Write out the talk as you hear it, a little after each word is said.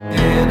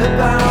In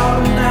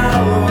about an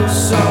hour or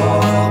so,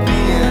 I'll be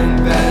in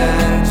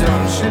bed.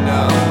 Don't you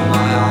know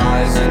my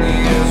eyes and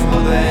ears,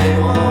 well, they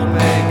won't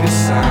make a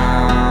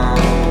sound.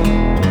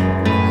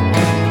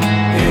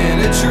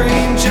 In a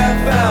dream,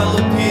 Jeff Bell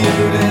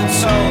appeared and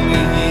told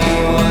me he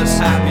was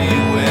happy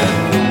with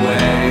the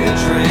way a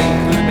drink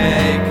could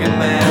make a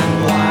man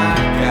black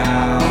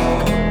out.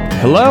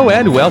 Hello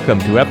and welcome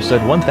to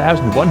episode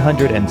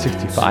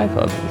 1165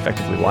 of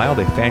Effectively Wild,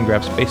 a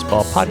Fangraphs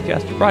baseball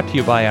podcast brought to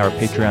you by our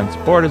Patreon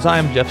supporters.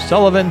 I'm Jeff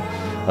Sullivan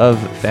of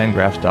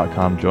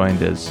Fangraphs.com,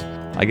 joined as,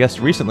 I guess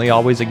recently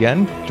always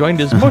again, joined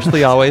as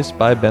mostly always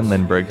by Ben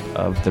Lindbergh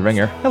of The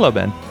Ringer. Hello,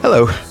 Ben.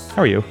 Hello.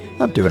 How are you?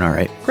 I'm doing all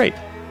right. Great.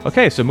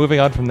 Okay, so moving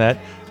on from that,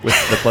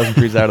 with the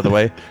pleasantries out of the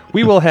way,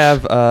 we will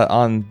have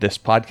on this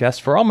podcast,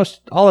 for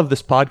almost all of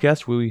this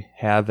podcast, we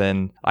have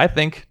an, I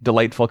think,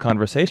 delightful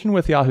conversation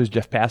with Yahoo's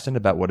Jeff Passan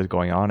about what is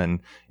going on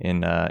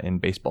in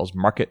baseball's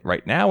market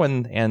right now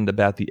and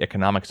about the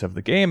economics of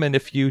the game. And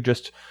if you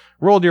just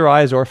rolled your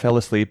eyes or fell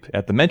asleep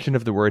at the mention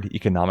of the word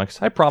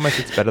economics, I promise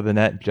it's better than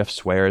that. Jeff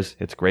swears.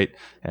 It's great.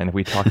 And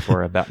we talked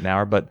for about an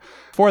hour. But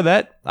for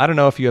that, I don't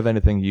know if you have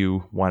anything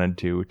you wanted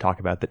to talk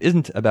about that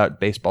isn't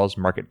about baseball's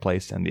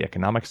marketplace and the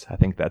economics. I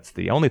think that's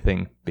the only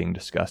thing being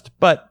discussed.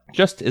 But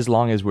just as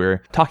long as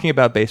we're talking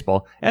about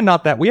baseball and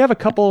not that, we have a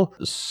couple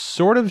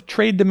sort of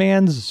trade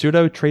demands,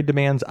 pseudo trade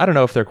demands. I don't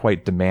know if they're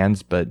quite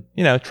demands, but,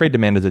 you know, trade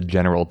demand is a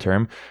general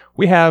term.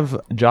 We have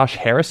Josh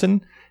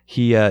Harrison.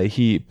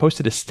 He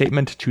posted a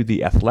statement to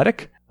The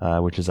Athletic,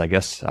 which is, I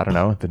guess, I don't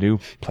know, the new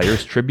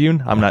Players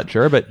Tribune. I'm not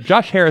sure. But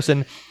Josh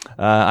Harrison,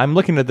 I'm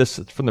looking at this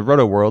from the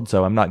Roto World,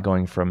 so I'm not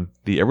going from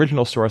the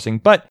original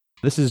sourcing. But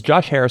this is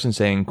Josh Harrison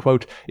saying,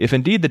 quote, "If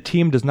indeed the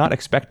team does not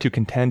expect to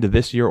contend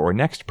this year or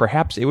next,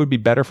 perhaps it would be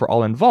better for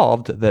all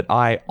involved that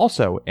I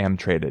also am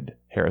traded,"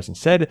 Harrison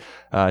said,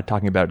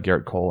 talking about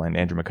Garrett Cole and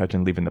Andrew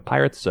McCutchen leaving the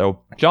Pirates.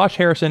 So Josh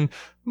Harrison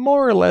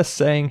more or less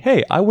saying,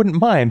 hey, I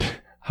wouldn't mind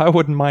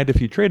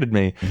if you traded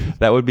me.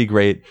 That would be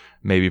great,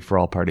 maybe for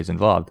all parties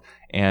involved.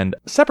 And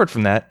separate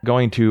from that,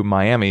 going to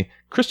Miami,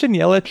 Christian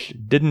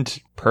Yelich didn't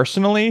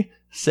personally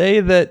say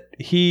that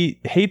he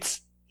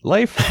hates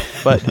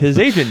life, but his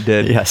agent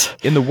did. Yes.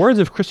 In the words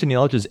of Christian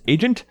Yelich's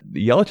agent,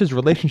 Yelich's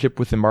relationship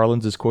with the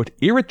Marlins is, quote,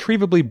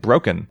 irretrievably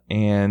broken,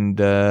 and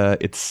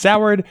it's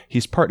soured.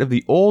 He's part of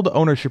the old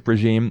ownership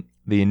regime.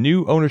 The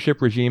new ownership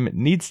regime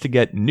needs to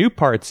get new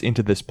parts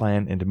into this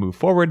plan and to move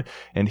forward,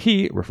 and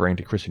he, referring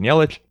to Christian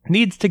Yelich,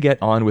 needs to get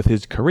on with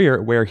his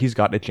career where he's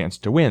got a chance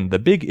to win. The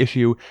big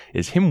issue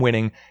is him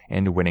winning,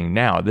 and winning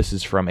now. This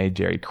is from a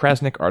Jerry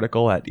Krasnick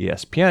article at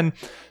ESPN.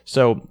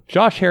 So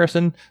Josh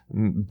Harrison,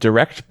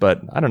 direct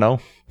but, I don't know,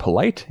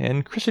 polite,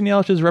 and Christian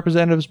Yelich's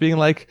representatives being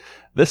like,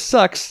 this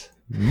sucks,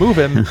 move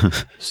him.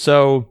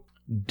 So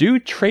do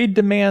trade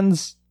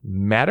demands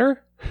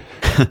matter?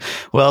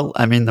 Well,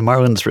 I mean, the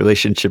Marlins'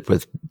 relationship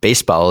with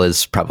baseball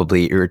is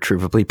probably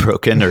irretrievably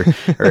broken, or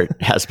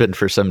it has been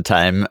for some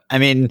time. I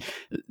mean,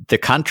 the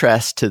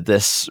contrast to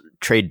this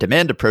trade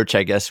demand approach,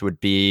 I guess, would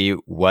be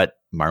what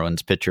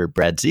Marlins pitcher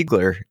Brad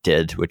Ziegler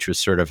did, which was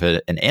sort of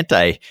an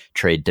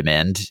anti-trade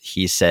demand.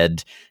 He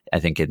said, I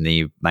think in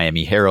the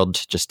Miami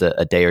Herald just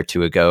a day or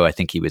two ago, I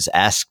think he was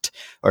asked,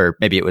 or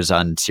maybe it was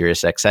on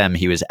Sirius XM,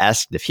 he was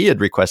asked if he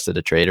had requested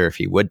a trade or if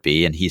he would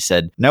be. And he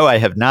said, no, I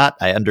have not.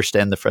 I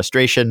understand the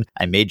frustration.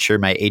 I made sure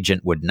my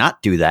agent would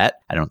not do that.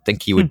 I don't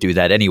think he would do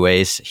that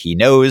anyways. He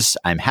knows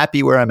I'm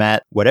happy where I'm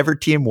at. Whatever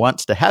team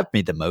wants to have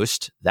me the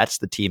most, that's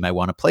the team I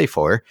want to play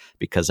for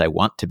because I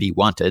want to be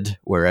wanted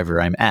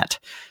wherever I'm at.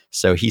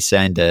 So he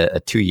signed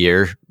a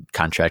 2-year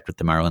contract with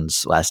the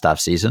Marlins last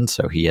offseason,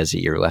 so he has a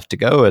year left to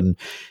go. And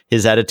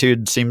his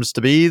attitude seems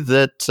to be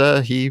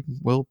that he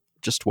will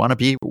just want to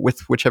be with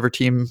whichever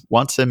team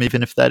wants him,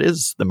 even if that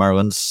is the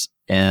Marlins.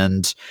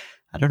 And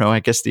I don't know, I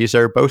guess these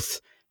are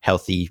both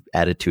healthy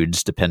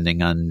attitudes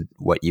depending on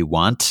what you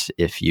want.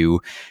 If you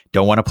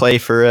don't want to play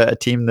for a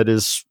team that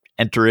is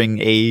entering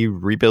a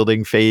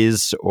rebuilding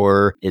phase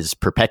or is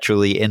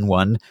perpetually in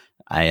one,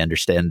 I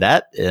understand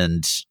that,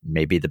 and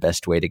maybe the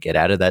best way to get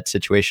out of that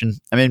situation.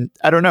 I mean,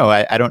 I don't know.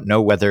 I don't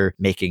know whether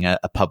making a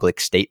public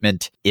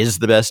statement is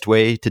the best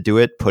way to do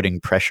it, putting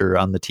pressure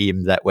on the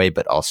team that way,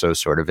 but also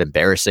sort of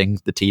embarrassing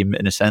the team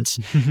in a sense.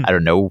 I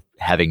don't know,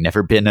 having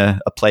never been a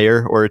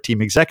player or a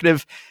team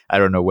executive, I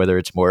don't know whether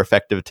it's more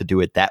effective to do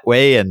it that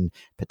way and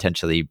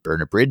potentially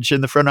burn a bridge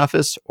in the front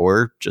office,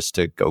 or just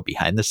to go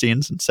behind the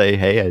scenes and say,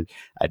 hey,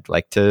 I'd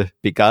like to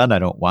be gone. I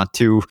don't want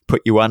to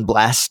put you on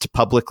blast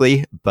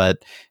publicly,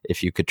 but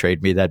if you could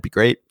trade me, that'd be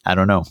great. I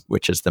don't know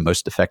which is the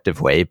most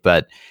effective way,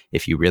 but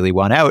if you really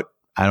want out,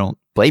 I don't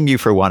blame you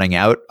for wanting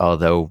out,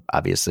 although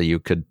obviously you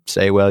could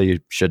say, well, you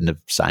shouldn't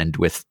have signed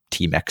with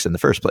Team X in the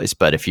first place.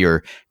 But if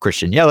you're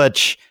Christian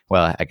Yelich,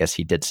 well, I guess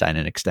he did sign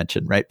an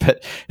extension, right?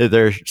 But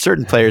there are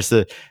certain players,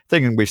 the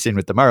thing we've seen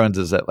with the Marlins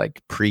is that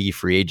like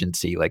pre-free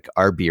agency, like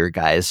our beer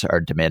guys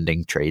are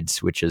demanding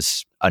trades, which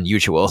is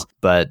unusual.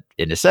 But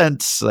in a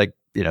sense, like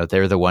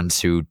they're the ones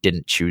who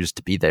didn't choose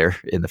to be there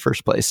in the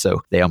first place.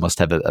 So they almost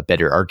have a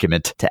better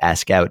argument to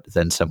ask out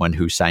than someone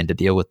who signed a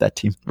deal with that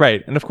team.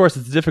 Right. And of course,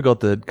 it's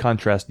difficult to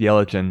contrast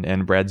Yelich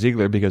and Brad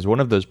Ziegler because one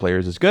of those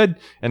players is good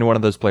and one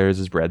of those players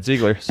is Brad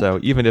Ziegler. So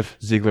even if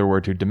Ziegler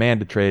were to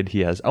demand a trade,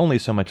 he has only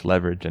so much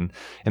leverage. And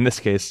in this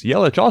case,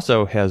 Yelich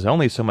also has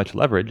only so much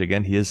leverage.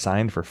 Again, he is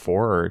signed for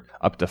 4 or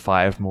up to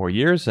 5 more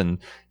years, and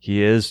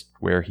he is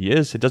where he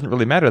is. It doesn't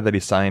really matter that he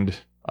signed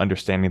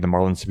understanding the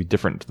Marlins to be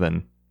different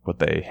than what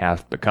they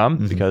have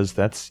become, because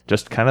that's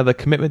just kind of the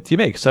commitment you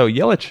make. So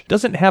Yelich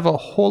doesn't have a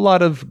whole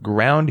lot of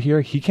ground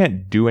here. He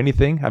can't do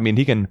anything. I mean,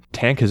 he can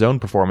tank his own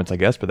performance, I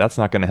guess, but that's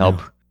not going to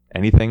help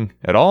anything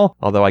at all.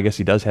 Although I guess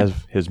he does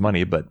have his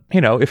money. But,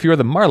 if you're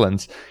the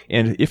Marlins,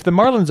 and if the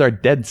Marlins are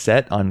dead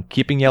set on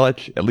keeping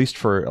Yelich, at least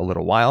for a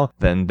little while,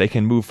 then they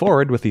can move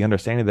forward with the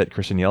understanding that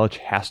Christian Yelich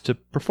has to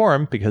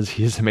perform because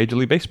he's a Major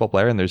League Baseball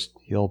player and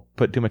he'll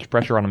put too much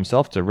pressure on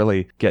himself to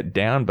really get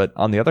down. But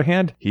on the other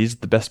hand, he's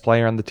the best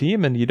player on the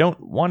team and you don't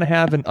want to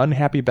have an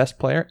unhappy best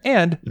player.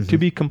 And to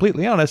be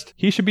completely honest,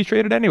 he should be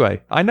traded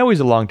anyway. I know he's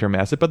a long-term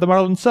asset, but the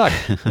Marlins suck.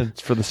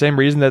 It's for the same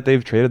reason that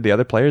they've traded the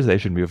other players. They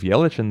should move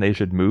Yelich and they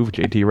should move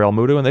JT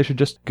Realmuto and they should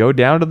just go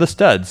down to the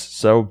studs.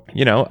 So,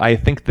 I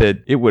think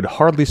that it would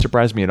hardly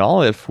surprise me at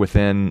all if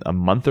within a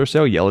month or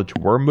so Yelich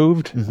were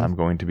moved. I'm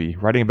going to be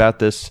writing about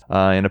this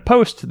in a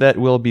post that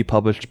will be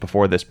published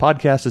before this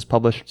podcast is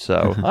published.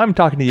 So I'm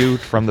talking to you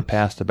from the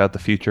past about the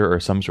future or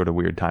some sort of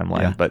weird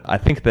timeline. Yeah. But I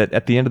think that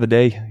at the end of the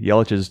day,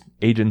 Yelich's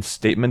agent's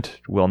statement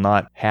will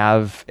not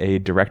have a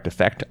direct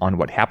effect on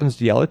what happens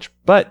to Yelich.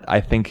 But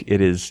I think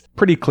it is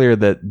pretty clear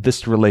that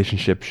this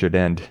relationship should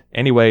end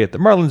anyway. The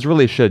Marlins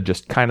really should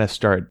just kind of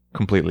start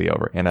completely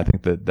over. And I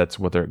think that that's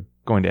what they're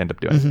going to end up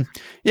doing.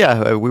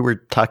 Yeah, we were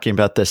talking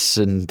about this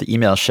in the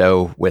email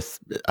show with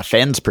a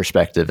fan's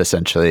perspective,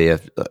 essentially.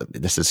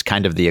 This is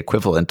kind of the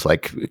equivalent,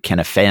 like, can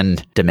a fan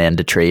demand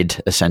a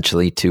trade,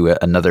 essentially, to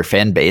another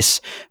fan base?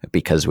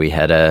 Because we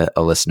had a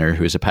listener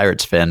who's a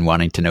Pirates fan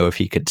wanting to know if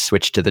he could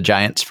switch to the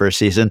Giants for a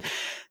season.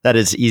 That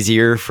is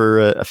easier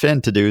for a fan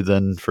to do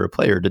than for a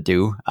player to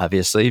do,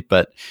 obviously.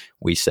 But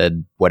we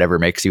said whatever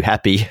makes you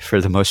happy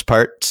for the most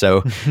part.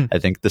 So I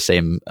think the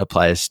same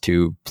applies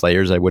to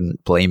players. I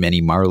wouldn't blame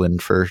any Marlin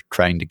for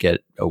trying to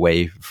get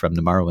away from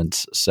the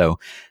Marlins. So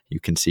you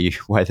can see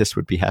why this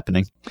would be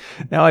happening.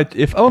 Now,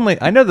 if only,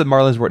 I know the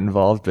Marlins weren't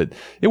involved, but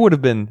it would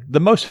have been,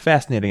 the most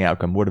fascinating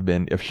outcome would have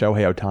been if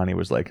Shohei Ohtani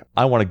was like,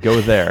 I want to go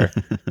there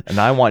and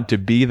I want to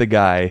be the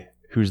guy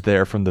who's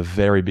there from the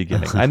very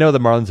beginning. I know the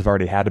Marlins have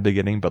already had a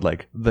beginning, but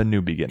like the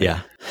new beginning.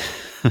 Yeah.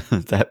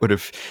 That would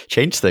have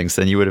changed things.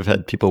 Then you would have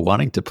had people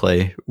wanting to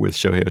play with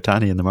Shohei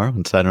Ohtani and the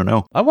Marlins. I don't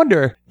know. I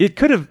wonder, it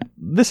could have,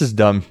 this is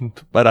dumb,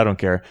 but I don't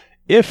care.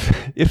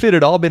 If it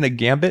had all been a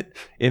gambit,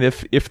 and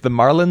if the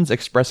Marlins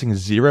expressing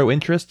zero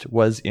interest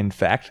was in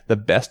fact the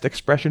best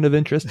expression of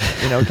interest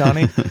in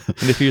Ohtani,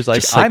 and if he was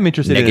like, I'm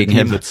interested in a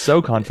team that's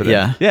so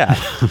confident. Yeah,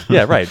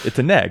 right. It's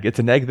a neg. It's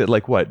a neg that,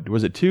 like, what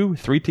was it,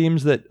 2-3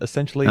 teams that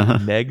essentially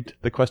negged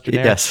the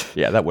questionnaire? Yes.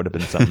 Yeah, that would have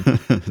been something.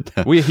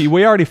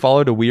 We already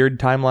followed a weird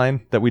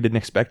timeline that we didn't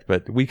expect,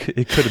 but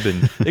it could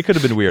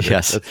have been weirder.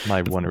 Yes. That's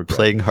my one regret.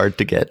 Playing hard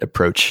to get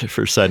approach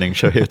for signing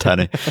Shohei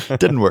Ohtani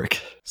didn't work.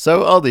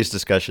 So all these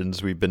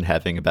discussions we've been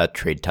having about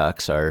trade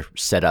talks are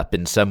set up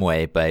in some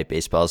way by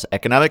baseball's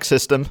economic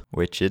system,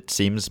 which it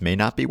seems may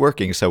not be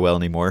working so well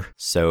anymore.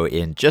 So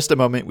in just a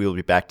moment, we will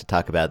be back to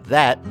talk about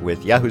that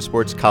with Yahoo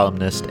Sports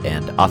columnist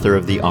and author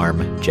of The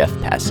Arm, Jeff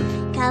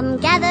Passan. Come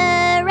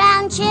gather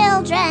round,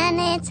 children,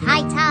 it's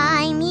high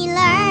time he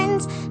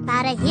learns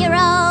about a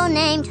hero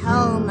named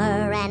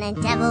Homer and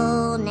a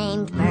devil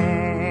named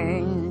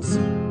Burns.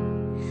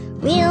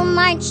 We'll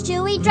march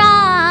till we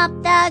drop,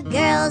 the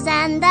girls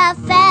and the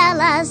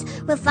fellas.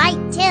 We'll fight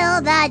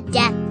till the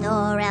death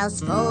or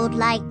else fold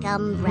like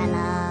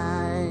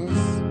umbrellas.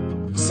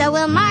 So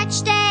we'll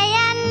march day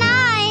and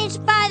night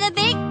by the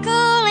big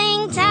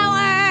cooling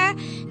tower.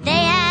 They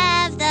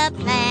have the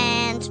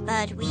plant,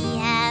 but we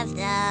have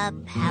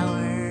the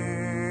power.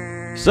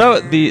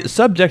 So the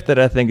subject that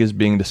I think is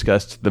being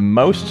discussed the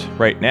most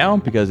right now,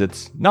 because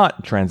it's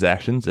not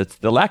transactions, it's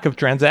the lack of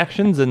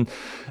transactions, and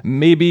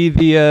maybe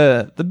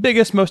the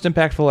biggest, most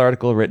impactful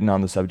article written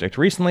on the subject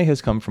recently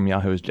has come from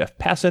Yahoo's Jeff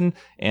Passan,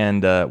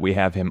 and we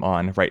have him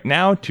on right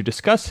now to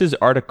discuss his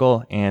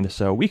article. And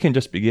so we can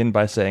just begin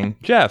by saying,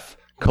 Jeff,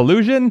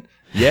 collusion,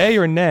 yay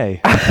or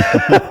nay?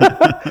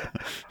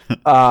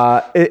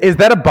 Is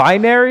that a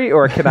binary,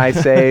 or can I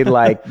say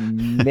like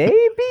maybe?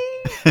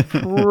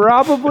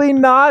 Probably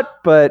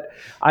not, but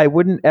I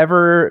wouldn't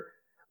ever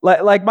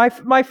like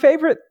my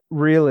favorite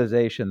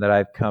realization that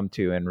I've come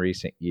to in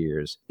recent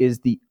years is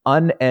the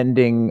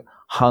unending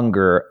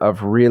hunger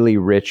of really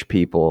rich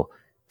people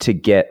to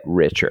get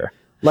richer.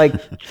 Like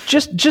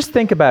just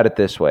think about it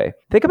this way.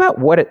 Think about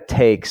what it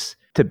takes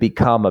to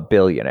become a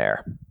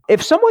billionaire.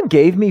 If someone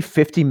gave me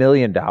 $50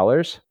 million,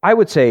 I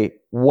would say,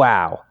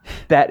 wow,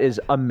 that is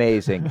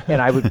amazing.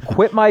 And I would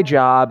quit my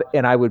job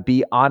and I would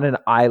be on an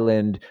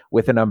island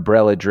with an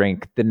umbrella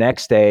drink the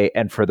next day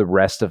and for the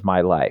rest of my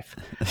life.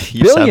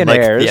 You sound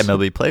like the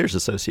MLB Players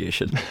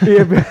Association.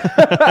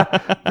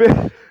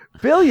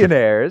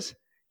 Billionaires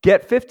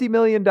get $50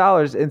 million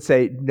and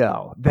say,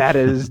 no, that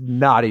is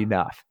not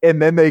enough.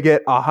 And then they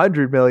get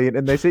 $100 million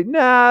and they say,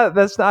 nah,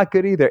 that's not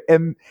good either.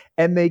 And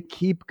they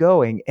keep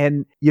going.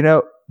 And, you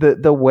know,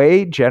 the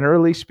way,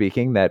 generally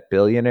speaking, that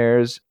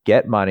billionaires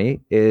get money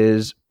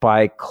is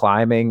by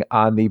climbing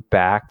on the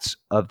backs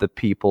of the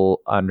people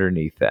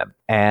underneath them.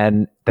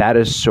 And that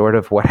is sort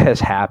of what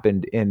has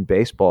happened in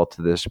baseball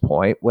to this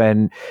point.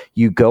 When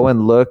you go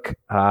and look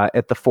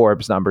at the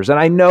Forbes numbers, and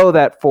I know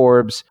that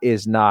Forbes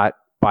is not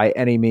by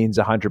any means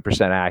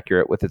 100%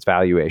 accurate with its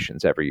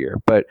valuations every year,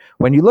 but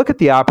when you look at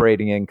the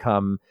operating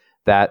income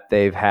that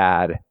they've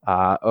had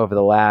over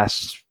the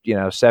last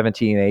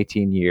 17,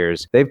 18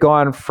 years. They've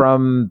gone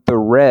from the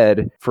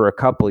red for a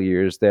couple of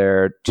years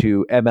there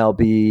to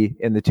MLB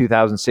in the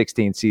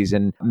 2016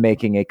 season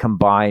making a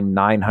combined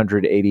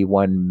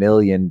 $981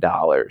 million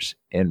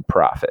in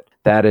profit.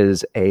 That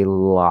is a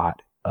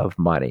lot of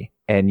money.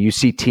 And you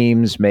see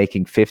teams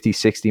making $50,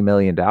 $60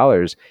 million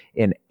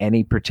in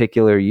any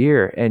particular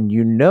year. And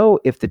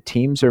if the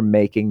teams are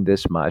making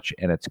this much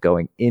and it's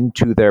going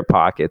into their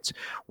pockets,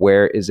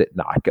 where is it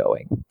not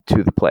going?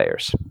 To the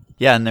players.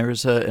 Yeah, and there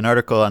was an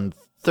article on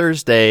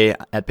Thursday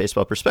at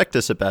Baseball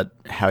Prospectus about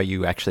how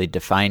you actually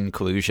define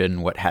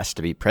collusion, what has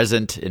to be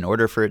present in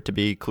order for it to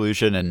be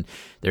collusion. And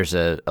there's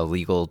a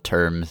legal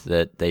term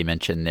that they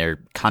mention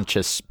there,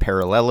 conscious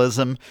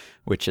parallelism,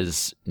 which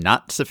is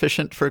not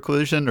sufficient for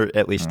collusion, or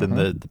at least in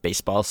the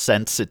baseball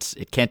sense.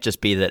 It can't just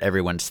be that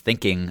everyone's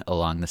thinking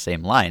along the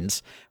same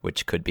lines,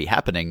 which could be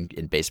happening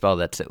in baseball.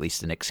 That's at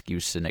least an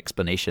excuse and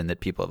explanation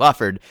that people have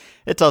offered.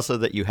 It's also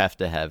that you have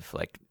to have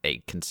like a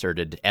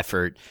concerted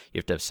effort. You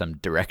have to have some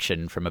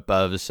direction from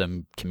above,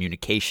 some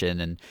communication,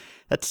 and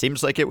that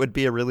seems like it would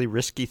be a really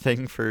risky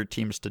thing for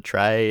teams to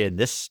try in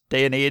this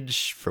day and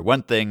age. For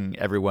one thing,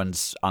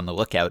 everyone's on the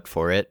lookout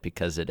for it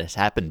because it has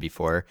happened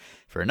before.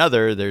 For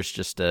another, there's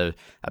just a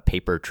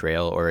paper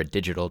trail or a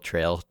digital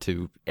trail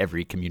to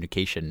every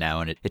communication now,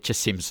 and it just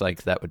seems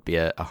like that would be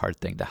a hard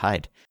thing to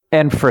hide.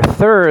 And for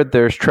third,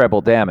 there's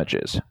treble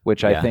damages,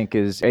 which I think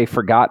is a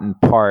forgotten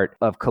part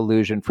of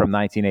collusion from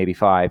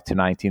 1985 to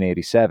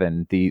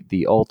 1987,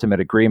 the ultimate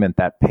agreement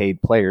that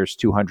paid players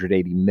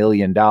 $280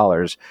 million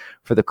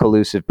for the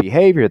collusive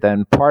behavior.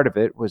 Then part of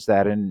it was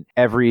that in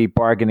every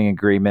bargaining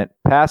agreement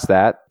past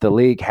that, the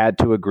league had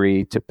to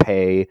agree to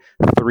pay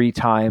 3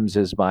 times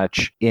as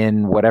much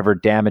in whatever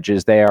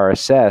damages they are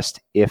assessed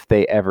if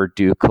they ever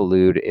do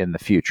collude in the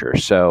future.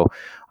 So,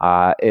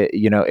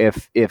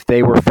 if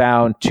they were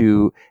found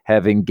to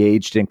have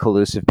engaged in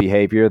collusive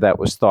behavior that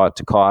was thought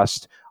to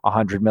cost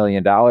 $100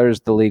 million,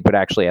 the league would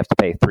actually have to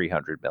pay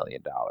 $300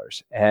 million.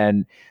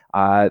 And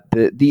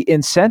the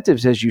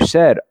incentives, as you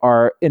said,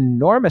 are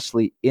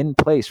enormously in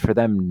place for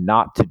them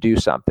not to do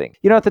something.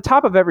 At the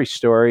top of every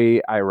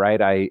story I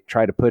write, I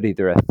try to put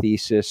either a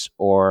thesis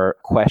or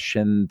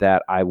question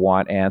that I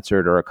want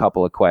answered, or a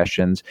couple of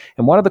questions.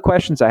 And one of the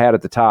questions I had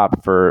at the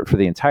top for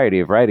the entirety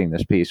of writing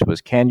this piece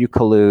was, can you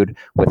collude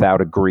without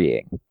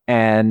agreeing?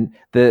 And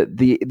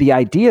the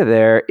idea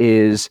there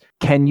is,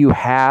 can you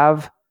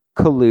have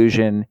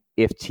collusion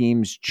if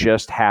teams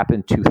just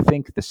happen to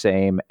think the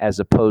same as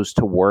opposed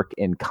to work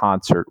in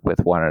concert with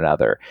one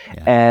another?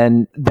 Yeah.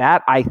 And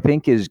that, I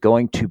think, is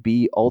going to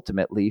be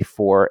ultimately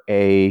for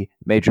a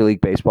Major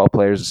League Baseball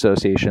Players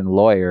Association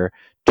lawyer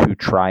to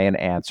try and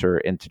answer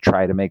and to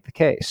try to make the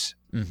case.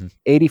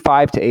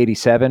 85 to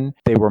 87,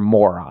 they were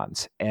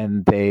morons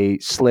and they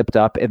slipped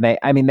up, and they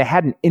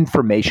had an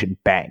information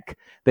bank.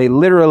 They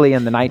literally,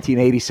 in the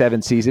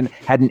 1987 season,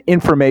 had an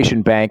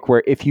information bank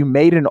where if you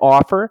made an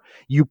offer,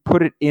 you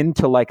put it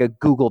into like a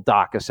Google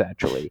Doc,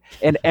 essentially,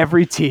 and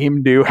every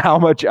team knew how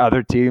much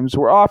other teams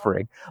were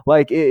offering.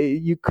 Like,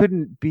 you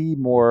couldn't be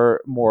more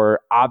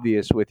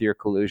obvious with your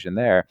collusion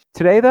there.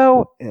 Today,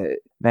 though,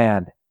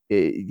 man.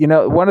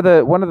 One of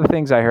the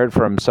things I heard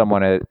from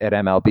someone at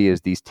MLB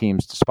is these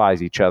teams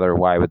despise each other.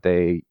 Why would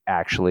they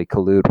actually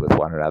collude with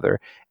one another?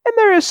 And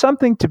there is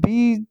something to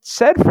be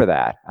said for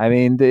that. I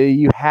mean,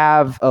 you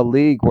have a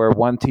league where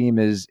one team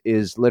is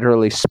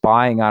literally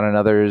spying on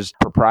another's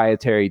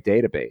proprietary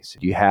database.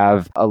 You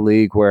have a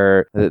league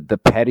where the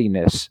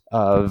pettiness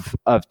of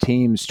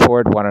teams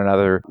toward one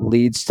another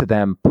leads to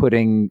them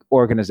putting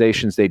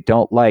organizations they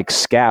don't like,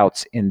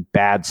 scouts, in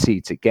bad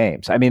seats at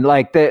games. I mean,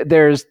 like,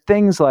 there's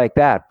things like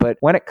that. But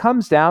when it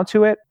comes down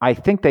to it, I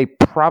think they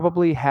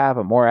probably have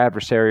a more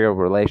adversarial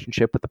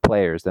relationship with the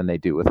players than they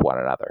do with one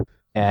another.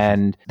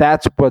 And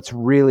that's what's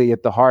really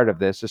at the heart of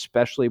this,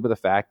 especially with the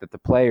fact that the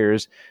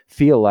players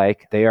feel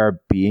like they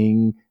are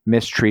being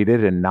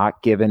mistreated and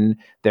not given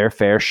their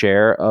fair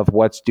share of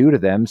what's due to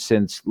them,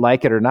 since,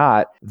 like it or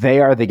not, they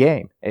are the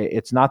game.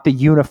 It's not the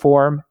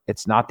uniform.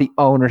 It's not the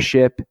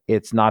ownership.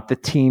 It's not the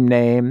team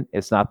name.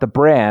 It's not the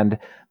brand.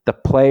 The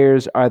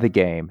players are the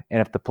game. And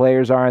if the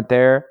players aren't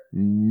there,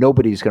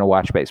 nobody's going to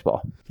watch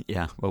baseball.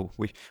 Yeah, well,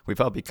 we've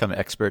all become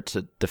experts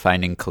at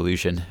defining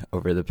collusion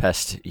over the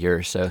past year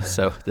or so.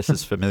 So this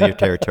is familiar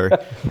territory.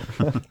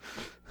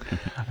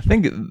 I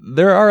think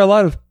there are a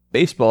lot of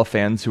baseball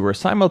fans who are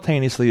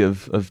simultaneously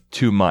of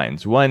two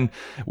minds. One,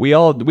 we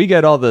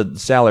get all the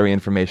salary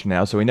information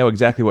now, so we know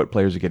exactly what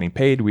players are getting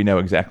paid. We know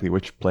exactly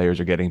which players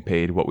are getting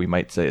paid what we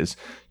might say is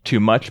too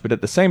much. But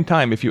at the same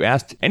time, if you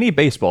asked any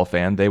baseball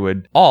fan, they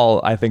would all,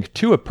 I think,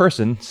 to a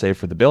person, save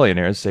for the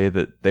billionaires, say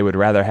that they would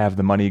rather have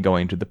the money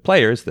going to the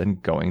players than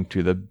going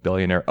to the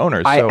billionaire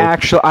owners.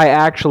 I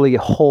actually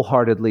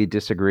wholeheartedly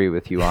disagree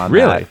with you on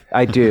really? that.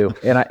 I do,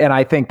 and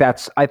I think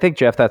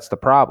Jeff, that's the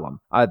problem.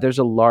 There's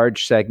a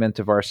large segment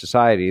of our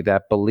society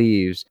that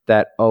believes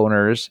that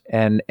owners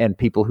and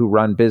people who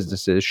run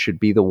businesses should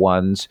be the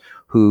ones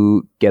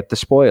who get the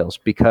spoils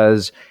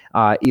because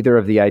either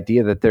of the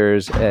idea that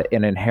there's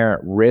an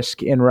inherent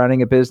risk in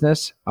running a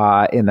business,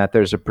 in that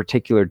there's a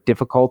particular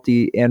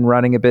difficulty in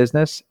running a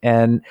business.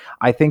 And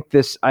I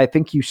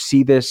think you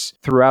see this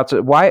throughout.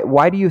 So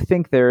why do you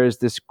think there was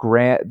this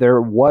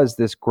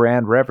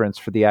grand reverence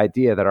for the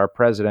idea that our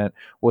president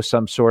was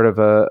some sort of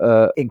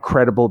a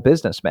incredible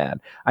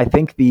businessman? I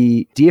think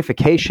the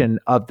deification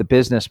of the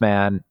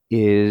businessman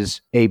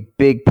is a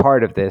big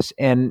part of this.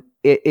 And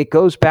it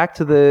goes back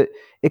to the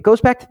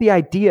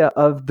idea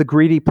of the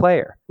greedy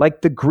player.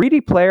 Like the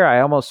greedy player,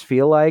 I almost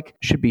feel like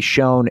should be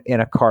shown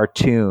in a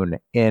cartoon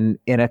in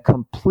a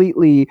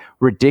completely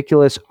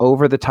ridiculous,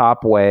 over the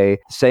top way.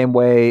 Same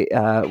way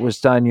was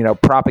done,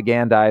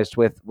 propagandized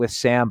with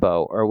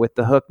Sambo or with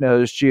the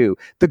hook-nosed Jew.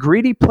 The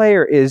greedy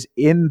player is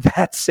in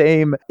that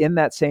same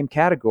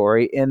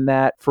category. In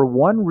that, for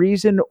one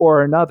reason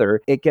or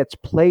another, it gets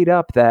played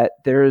up that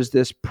there is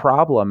this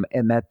problem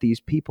and that these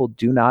people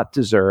do not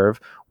deserve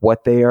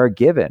what they are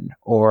given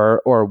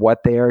or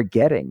what they are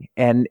getting.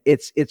 And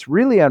it's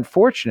really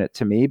unfortunate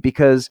to me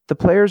because the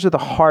players are the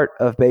heart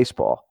of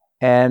baseball.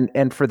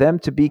 And for them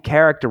to be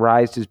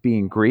characterized as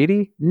being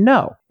greedy,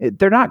 no,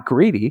 they're not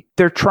greedy.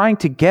 They're trying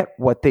to get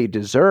what they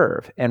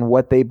deserve and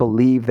what they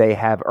believe they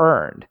have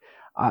earned.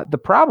 The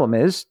problem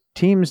is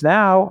teams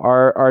now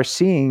are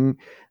seeing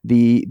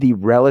the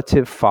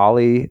relative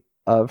folly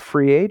of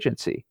free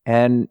agency.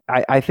 And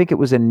I think it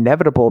was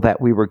inevitable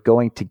that we were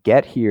going to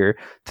get here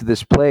to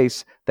this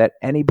place that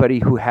anybody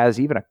who has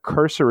even a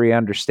cursory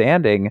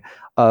understanding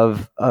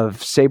of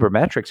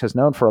sabermetrics has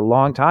known for a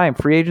long time.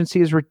 Free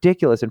agency is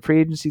ridiculous and free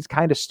agency is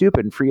kind of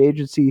stupid. And free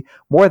agency,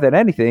 more than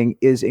anything,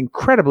 is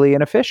incredibly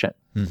inefficient.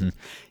 Mm-hmm.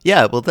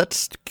 Yeah, well,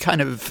 that's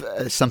kind of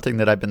something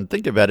that I've been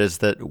thinking about is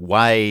that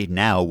why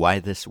now? Why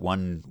this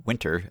one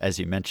winter? As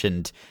you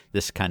mentioned,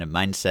 this kind of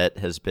mindset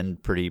has been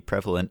pretty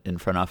prevalent in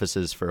front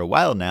offices for a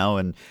while now,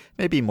 and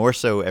maybe more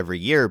so every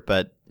year,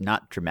 but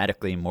not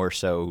dramatically more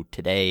so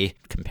today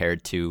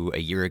compared to a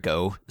year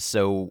ago.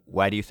 So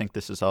why do you think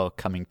this is all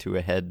coming to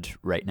a head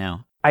right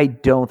now? I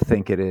don't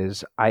think it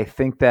is. I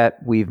think that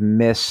we've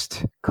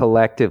missed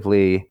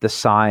collectively the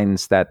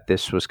signs that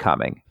this was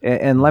coming.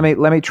 And let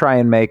me try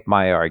and make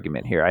my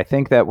argument here. I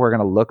think that we're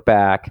going to look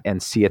back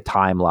and see a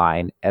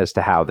timeline as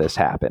to how this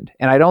happened.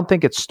 And I don't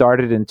think it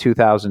started in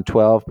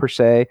 2012 per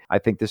se. I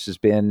think this has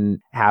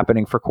been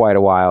happening for quite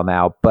a while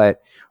now.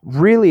 But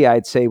really,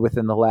 I'd say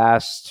within the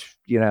last,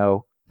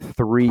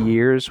 3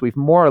 years, we've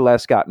more or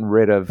less gotten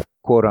rid of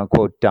quote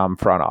unquote dumb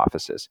front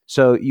offices.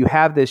 So you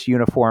have this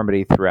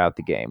uniformity throughout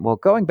the game. Well,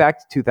 going back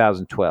to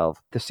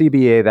 2012, the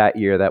CBA that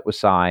year that was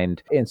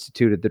signed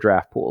instituted the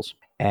draft pools.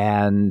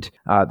 And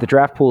the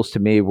draft pools to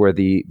me were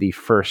the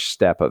first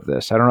step of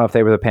this. I don't know if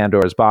they were the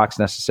Pandora's box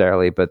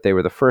necessarily, but they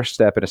were the first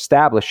step in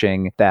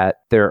establishing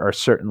that there are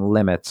certain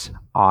limits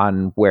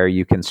on where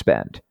you can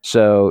spend.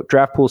 So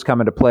draft pools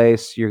come into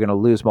place. You're going to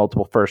lose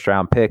multiple first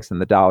round picks and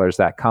the dollars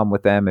that come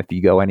with them if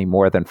you go any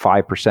more than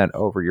 5%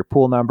 over your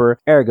pool number.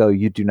 Ergo,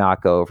 you do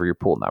not go over your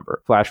pool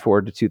number. Flash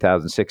forward to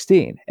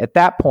 2016. At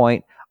that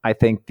point, I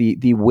think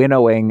the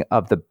winnowing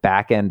of the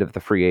back end of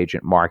the free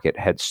agent market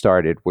had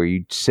started, where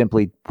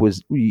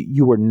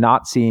you were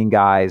not seeing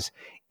guys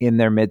in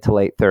their mid to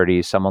late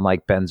 30s, someone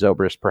like Ben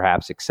Zobrist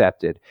perhaps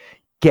accepted,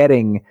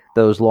 getting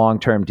those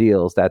long-term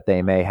deals that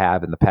they may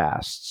have in the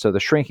past. So the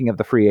shrinking of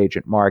the free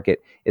agent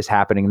market is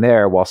happening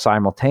there, while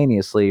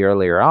simultaneously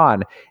earlier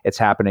on, it's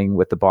happening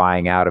with the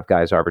buying out of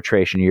guys'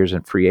 arbitration years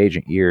and free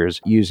agent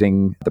years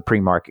using the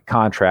pre-market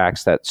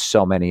contracts that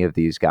so many of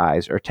these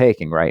guys are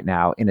taking right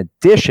now. In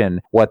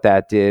addition, what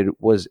that did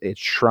was it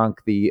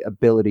shrunk the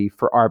ability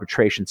for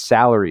arbitration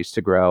salaries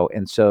to grow.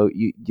 And so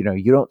you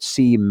don't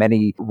see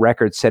many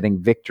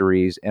record-setting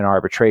victories in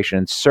arbitration.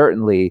 And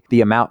certainly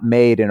the amount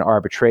made in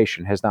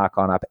arbitration has not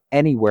gone up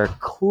anywhere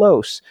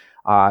close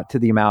to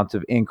the amount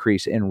of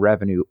increase in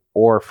revenue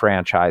or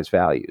franchise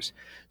values.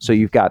 So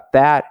you've got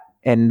that,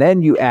 and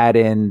then you add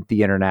in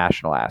the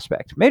international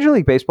aspect. Major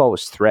League Baseball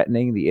was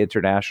threatening the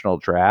international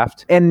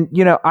draft. And,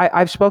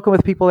 I've spoken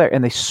with people there,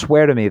 and they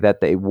swear to me that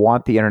they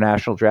want the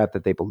international draft,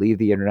 that they believe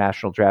the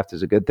international draft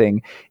is a good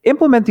thing.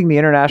 Implementing the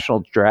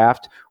international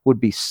draft would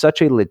be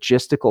such a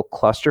logistical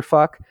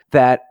clusterfuck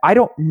that I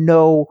don't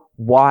know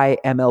why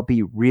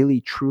MLB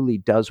really truly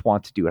does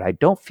want to do it. I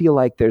don't feel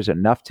like there's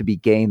enough to be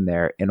gained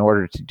there in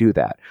order to do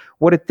that.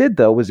 What it did,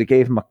 though, was it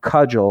gave him a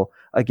cudgel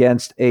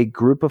against a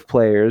group of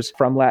players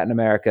from Latin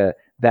America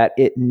that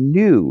it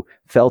knew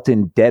felt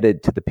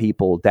indebted to the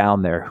people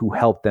down there who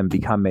helped them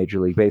become Major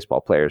League Baseball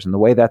players. And the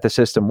way that the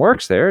system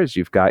works there is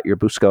you've got your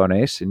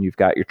Buscones and you've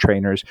got your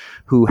trainers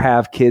who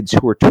have kids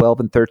who are 12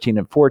 and 13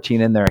 and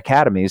 14 in their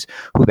academies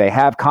who they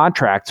have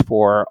contracts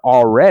for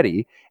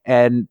already.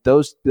 And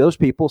those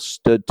people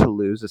stood to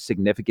lose a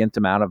significant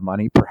amount of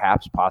money,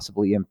 perhaps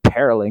possibly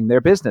imperiling their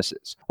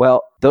businesses.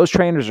 Well, those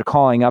trainers are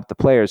calling up the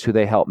players who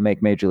they help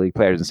make Major League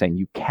players and saying,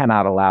 you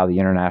cannot allow the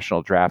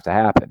international draft to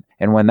happen.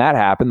 And when that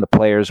happened, the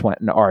players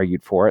went and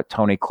argued for it.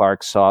 Tony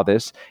Clark saw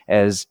this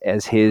as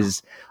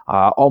his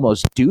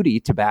almost duty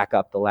to back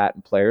up the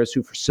Latin players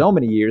who for so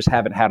many years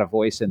haven't had a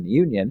voice in the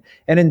union.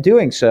 And in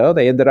doing so,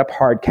 they ended up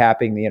hard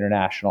capping the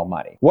international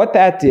money. What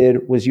that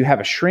did was you have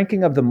a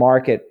shrinking of the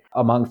market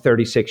among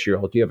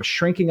 36-year-olds. You have a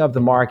shrinking of the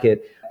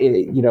market,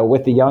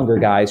 with the younger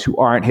guys who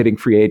aren't hitting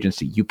free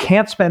agency. You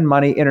can't spend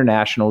money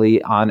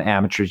internationally on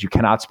amateurs. You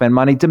cannot spend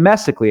money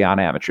domestically on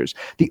amateurs.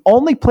 The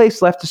only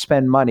place left to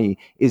spend money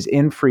is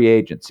in free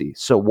agency.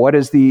 So what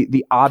is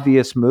the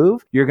obvious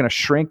move? You're going to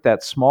shrink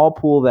that small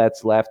pool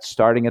that's left,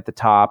 starting at the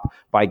top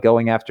by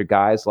going after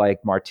guys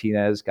like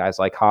Martinez, guys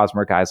like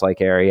Hosmer, guys like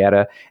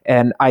Arrieta.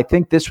 And I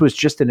think this was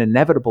just an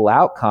inevitable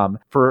outcome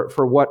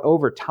for what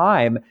over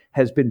time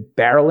has been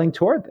barreling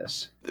toward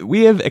this.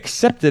 We have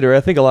accepted, or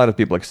I think a lot of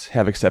people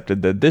have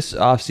accepted, that this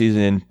offseason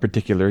in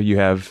particular, you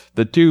have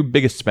the two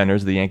biggest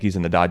spenders, the Yankees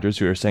and the Dodgers,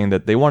 who are saying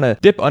that they want to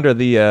dip under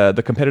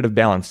the competitive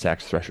balance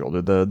tax threshold,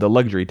 or the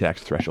luxury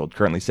tax threshold,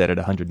 currently set at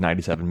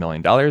 $197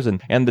 million.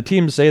 And the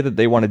teams say that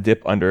they want to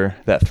dip under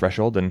that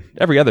threshold, and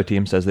every other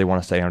team says they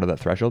want to stay under that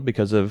threshold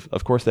because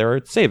of course, there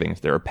are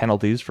savings. There are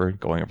penalties for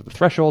going over the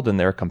threshold, and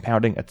there are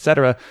compounding,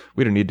 etc.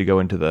 We don't need to go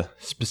into the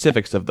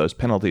specifics of those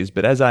penalties,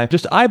 but as I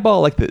just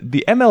eyeball like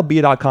the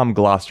MLB.com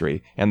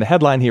glossary, and the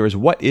headline here is,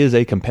 what is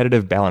a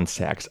competitive balance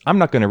tax? I'm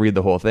not going to read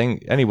the whole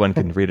thing. Anyone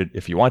can read it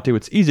if you want to.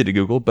 It's easy to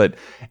Google. But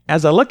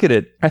as I look at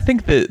it, I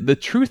think the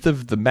truth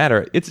of the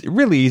matter, it's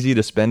really easy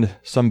to spend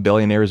some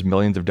billionaires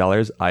millions of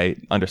dollars. I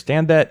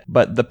understand that.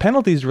 But the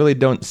penalties really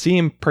don't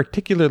seem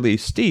particularly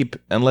steep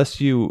unless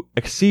you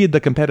exceed the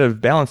competitive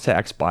balance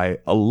tax by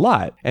a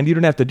lot. And you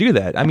don't have to do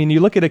that. I mean,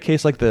 you look at a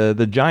case like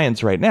the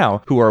Giants right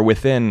now, who are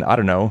within, I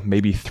don't know,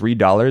 maybe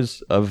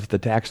 $3 of the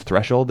tax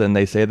threshold. And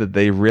they say that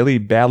they really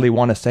badly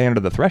want to stay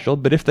under the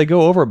threshold, but if they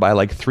go over by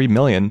like $3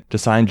 million to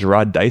sign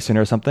Gerard Dyson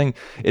or something,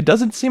 it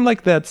doesn't seem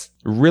like that's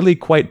really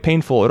quite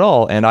painful at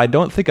all. And I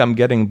don't think I'm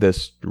getting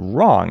this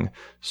wrong.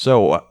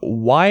 So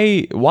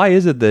why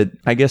is it that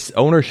I guess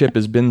ownership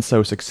has been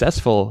so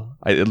successful,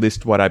 at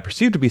least what I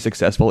perceive to be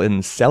successful,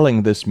 in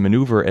selling this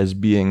maneuver as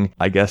being,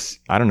 I guess,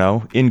 I don't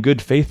know, in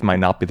good faith might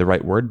not be the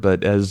right word,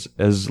 but as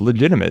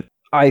legitimate?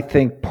 I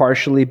think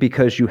partially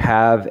because you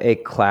have a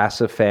class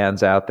of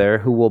fans out there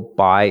who will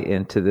buy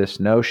into this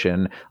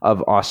notion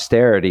of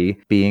austerity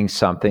being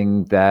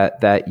something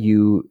that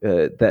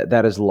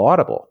is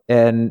laudable.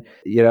 And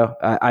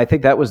I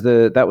think that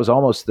was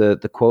almost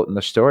the quote in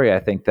the story. I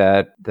think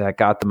that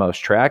got the most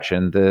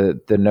traction.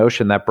 The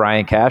notion that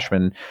Brian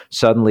Cashman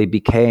suddenly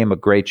became a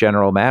great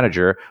general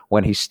manager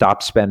when he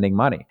stopped spending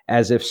money,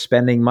 as if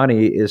spending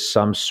money is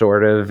some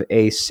sort of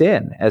a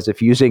sin, as if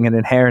using an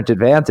inherent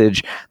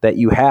advantage that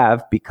you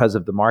have because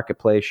of the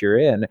marketplace you're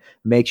in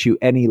makes you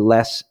any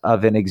less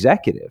of an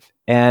executive.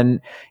 And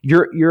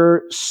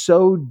you're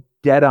so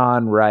dead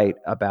on right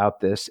about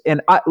this.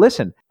 And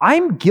listen,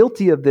 I'm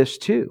guilty of this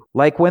too.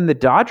 Like when the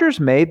Dodgers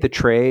made the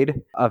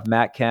trade of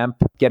Matt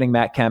Kemp, getting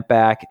Matt Kemp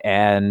back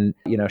and,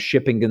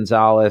 shipping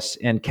Gonzalez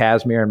and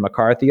Kazmir and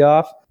McCarthy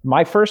off,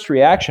 my first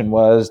reaction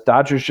was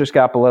Dodgers just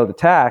got below the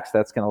tax.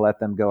 That's going to let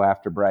them go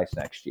after Bryce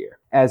next year,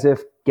 as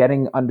if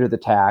getting under the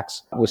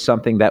tax was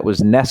something that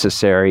was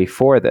necessary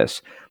for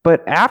this.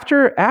 But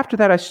after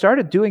that, I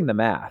started doing the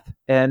math.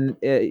 And,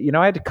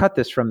 I had to cut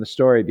this from the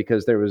story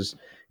because there was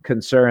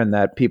concern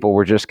that people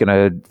were just going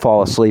to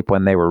fall asleep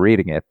when they were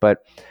reading it.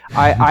 But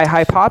I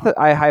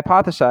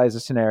hypothesize a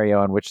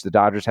scenario in which the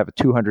Dodgers have a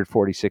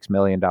 $246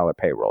 million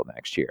payroll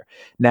next year.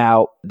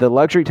 Now, the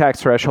luxury tax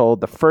threshold,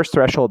 the first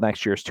threshold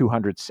next year is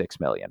 $206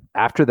 million.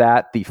 After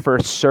that, the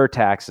first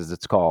surtax, as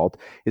it's called,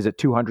 is at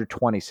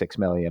 $226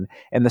 million.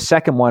 And the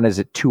second one is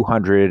at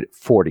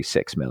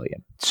 $246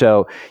 million.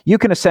 So you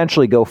can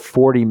essentially go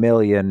 $40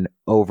 million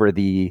over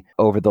the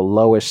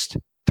lowest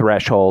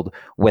threshold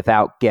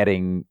without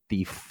getting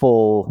the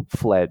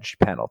full-fledged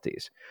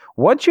penalties.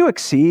 Once you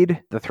exceed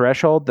the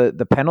threshold,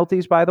 the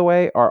penalties, by the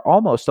way, are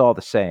almost all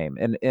the same.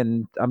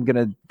 And I'm going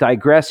to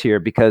digress here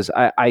because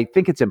I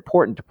think it's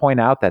important to point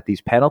out that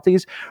these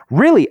penalties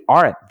really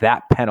aren't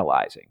that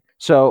penalizing.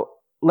 So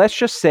let's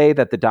just say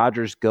that the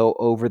Dodgers go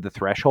over the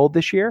threshold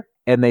this year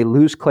and they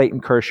lose Clayton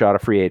Kershaw to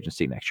free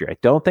agency next year. I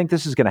don't think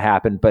this is going to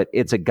happen, but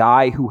it's a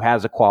guy who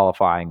has a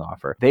qualifying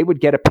offer. They would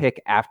get a pick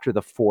after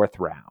the fourth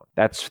round.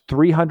 That's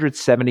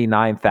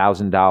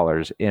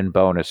 $379,000 in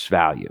bonus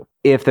value.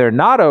 If they're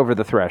not over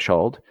the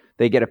threshold,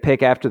 they get a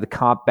pick after the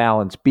comp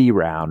balance B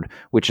round,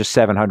 which is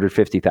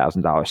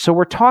 $750,000. So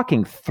we're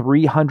talking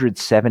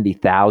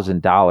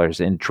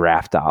 $370,000 in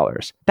draft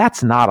dollars.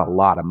 That's not a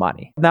lot of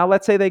money. Now,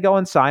 let's say they go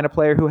and sign a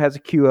player who has a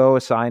QO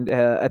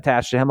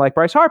attached to him, like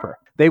Bryce Harper.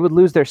 They would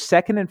lose their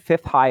second and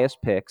fifth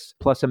highest picks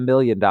plus $1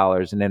 million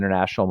in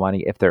international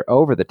money if they're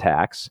over the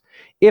tax.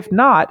 If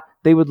not,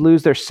 they would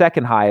lose their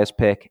second highest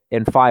pick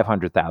and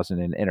 $500,000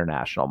 in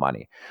international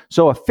money.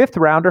 So a fifth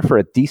rounder for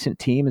a decent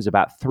team is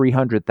about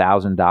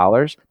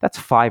 $300,000. That's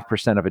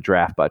 5% of a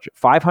draft budget.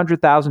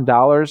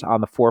 $500,000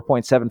 on the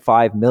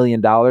 $4.75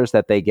 million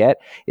that they get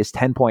is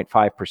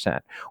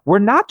 10.5%. We're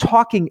not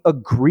talking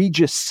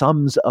egregious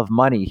sums of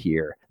money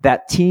here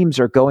that teams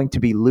are going to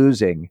be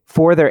losing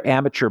for their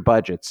amateur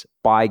budgets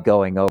by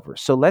going over.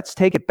 So let's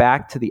take it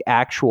back to the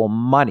actual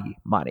money.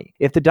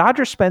 If the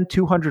Dodgers spend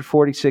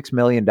 $246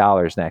 million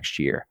next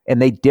year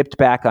and they dipped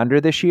back under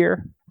this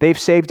year, they've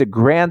saved a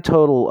grand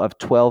total of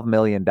 $12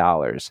 million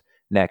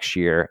next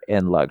year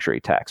in luxury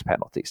tax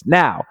penalties.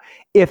 Now,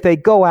 if they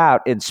go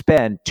out and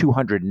spend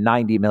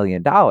 $290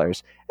 million,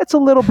 it's a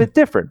little bit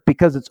different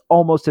because it's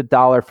almost a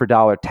dollar for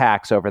dollar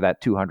tax over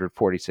that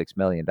 $246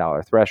 million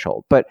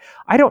threshold. But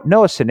I don't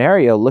know a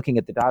scenario looking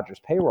at the Dodgers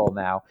payroll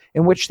now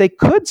in which they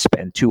could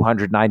spend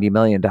 $290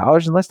 million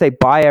unless they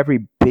buy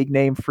every big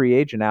name free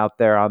agent out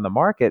there on the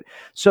market.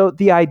 So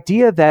the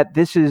idea that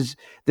this is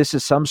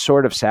some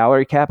sort of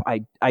salary cap,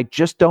 I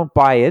just don't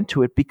buy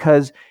into it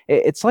because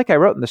it's like I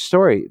wrote in the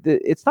story.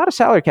 It's not a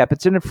salary cap,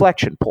 it's an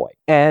inflection point.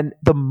 And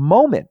the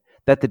moment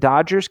that the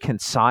Dodgers can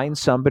sign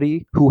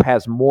somebody who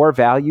has more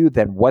value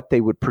than what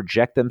they would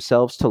project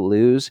themselves to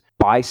lose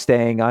by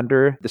staying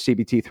under the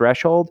CBT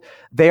threshold,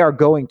 they are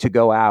going to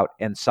go out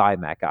and sign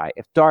that guy.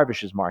 If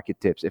Darvish's market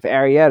dips, if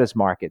Arrieta's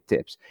market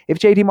dips, if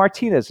JD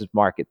Martinez's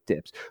market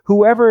dips,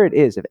 whoever it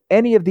is, if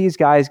any of these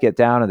guys get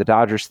down and the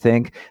Dodgers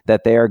think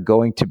that they are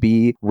going to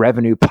be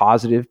revenue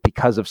positive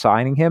because of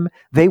signing him,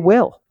 they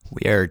will.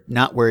 We are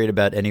not worried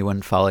about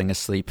anyone falling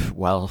asleep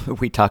while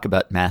we talk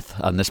about math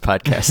on this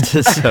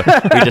podcast. So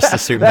we just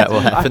assume that will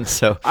happen.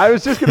 So I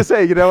was just going to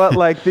say, you know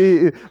what?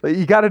 You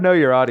got to know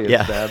your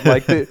audience, man.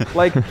 Like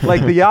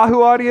the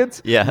Yahoo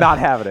audience, not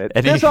having it.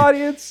 This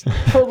audience,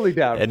 totally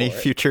down. Any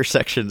future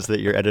sections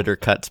that your editor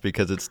cuts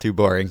because it's too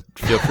boring,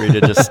 feel free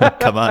to just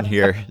come on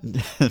here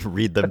and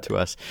read them to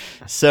us.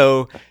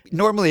 So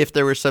normally, if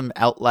there were some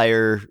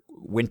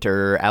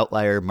winter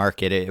outlier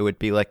market, it would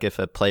be like if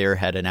a player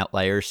had an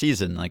outlier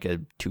season, like a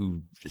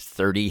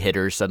 230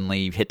 hitter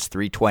suddenly hits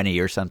 320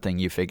 or something.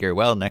 You figure,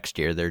 well, next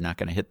year they're not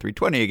going to hit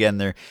 320 again.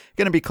 They're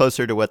going to be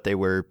closer to what they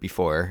were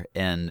before.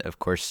 And of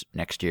course,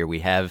 next year we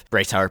have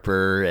Bryce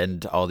Harper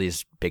and all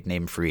these big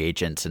name free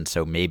agents. And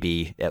so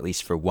maybe at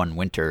least for one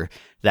winter,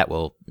 that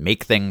will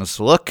make things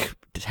look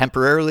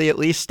temporarily, at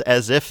least,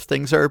 as if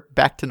things are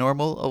back to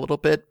normal a little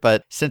bit.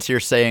 But since you're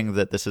saying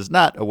that this is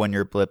not a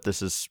one-year blip,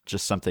 this is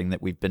just something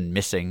that we've been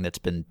missing that's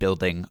been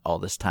building all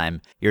this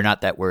time, you're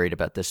not that worried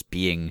about this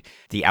being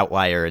the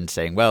outlier and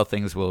saying, well,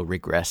 things will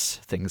regress,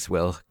 things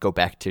will go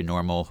back to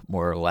normal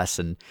more or less.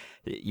 And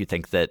you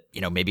think that,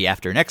 maybe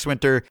after next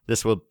winter,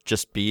 this will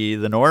just be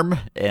the norm.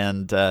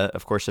 And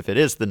of course, if it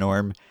is the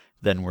norm,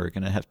 then we're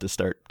going to have to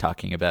start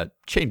talking about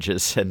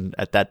changes. And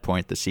at that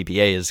point, the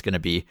CBA is going to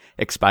be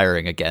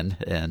expiring again,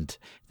 and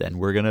then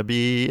we're going to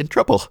be in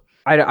trouble.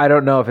 I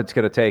don't know if it's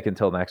going to take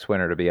until next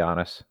winter, to be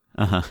honest.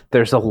 Uh-huh.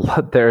 There's a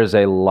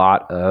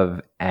lot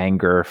of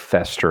anger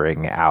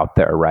festering out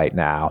there right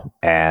now,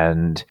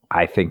 and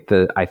I think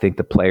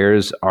the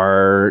players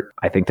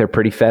they're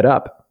pretty fed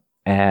up,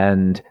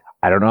 and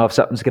I don't know if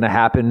something's going to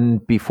happen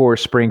before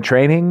spring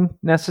training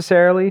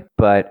necessarily,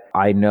 but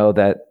I know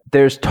that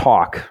there's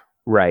talk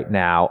right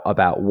now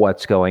about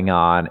what's going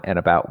on and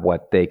about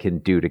what they can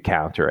do to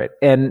counter it.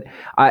 And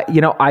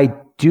I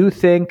do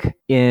think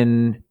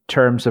in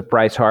terms of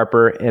Bryce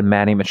Harper and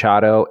Manny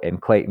Machado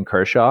and Clayton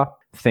Kershaw,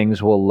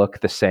 things will look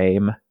the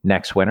same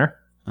next winter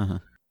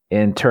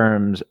in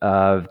terms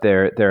of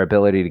their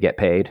ability to get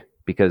paid,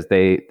 because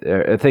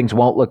things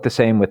won't look the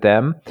same with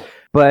them.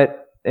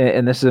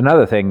 And this is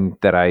another thing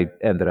that I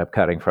ended up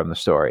cutting from the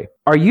story.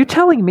 Are you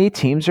telling me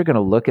teams are going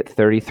to look at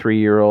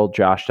 33-year-old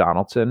Josh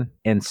Donaldson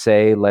and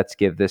say, let's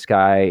give this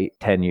guy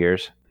 10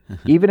 years,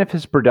 even if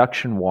his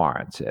production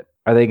warrants it?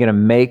 Are they going to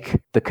make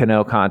the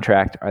Cano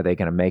contract? Are they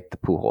going to make the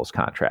Pujols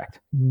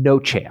contract? No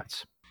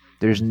chance.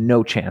 There's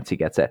no chance he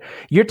gets it.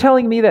 You're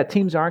telling me that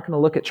teams aren't going to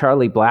look at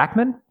Charlie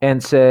Blackmon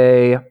and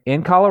say,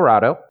 in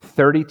Colorado,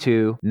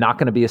 32, not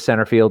going to be a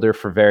center fielder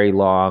for very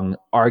long,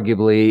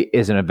 arguably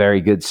isn't a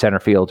very good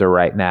center fielder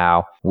right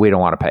now, we don't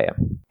want to pay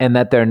him. And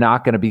that they're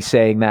not going to be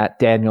saying that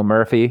Daniel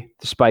Murphy,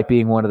 despite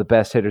being one of the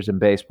best hitters in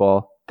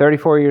baseball,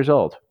 34 years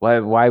old.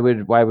 Why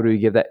would we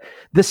give that?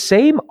 The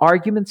same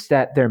arguments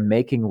that they're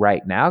making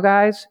right now,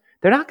 guys,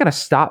 they're not going to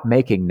stop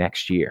making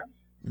next year.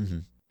 Mm-hmm.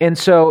 And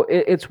so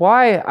it's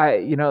why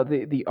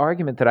the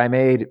argument that I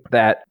made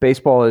that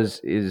baseball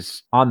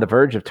is on the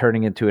verge of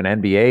turning into an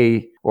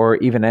NBA or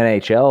even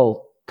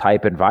NHL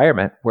type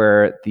environment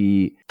where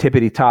the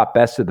tippity top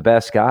best of the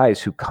best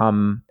guys who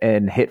come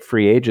and hit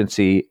free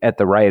agency at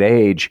the right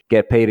age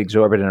get paid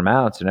exorbitant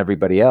amounts, and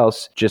everybody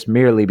else just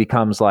merely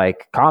becomes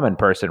like common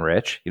person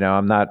rich.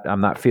 I'm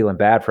not feeling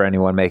bad for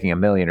anyone making $1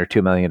 million or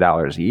 $2 million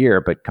a year,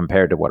 but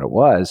compared to what it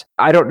was,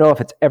 I don't know if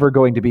it's ever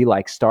going to be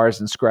like Stars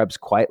and Scrubs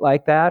quite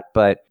like that,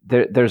 but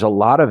there's a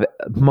lot of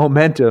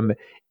momentum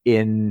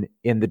in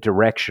the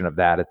direction of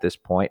that at this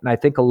point. And I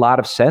think a lot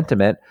of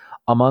sentiment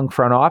among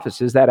front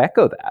offices that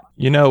echo that.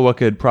 What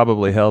could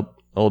probably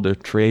help older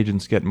free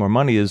agents get more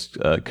money is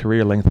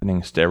career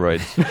lengthening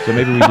steroids. So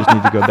maybe we just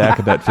need to go back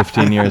about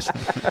 15 years.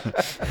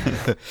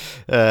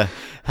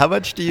 How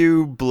much do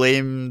you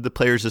blame the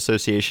Players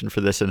Association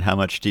for this, and how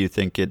much do you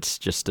think it's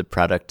just a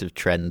product of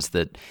trends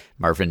that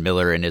Marvin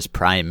Miller in his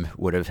prime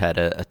would have had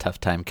a tough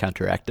time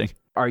counteracting?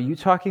 Are you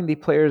talking the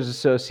Players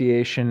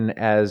Association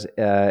as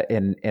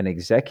an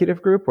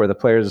executive group, or the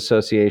Players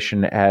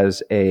Association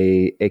as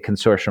a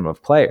consortium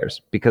of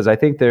players? Because I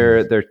think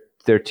they're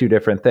two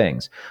different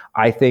things.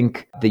 I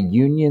think the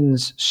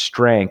union's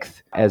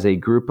strength as a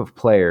group of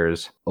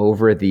players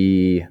over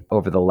the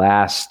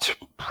last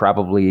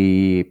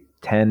probably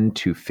 10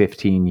 to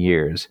 15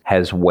 years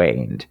has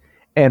waned.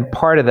 And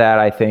part of that,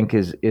 I think,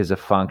 is a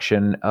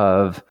function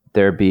of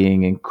there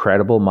being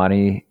incredible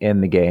money in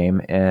the game,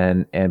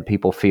 and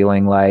people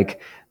feeling like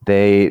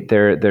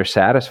they're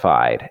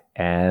satisfied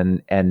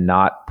and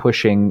not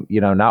pushing,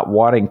 not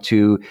wanting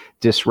to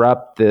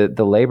disrupt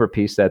the labor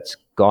peace that's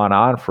gone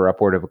on for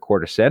upward of a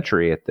quarter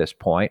century at this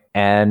point,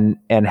 and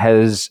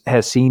has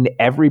seen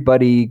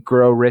everybody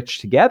grow rich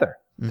together.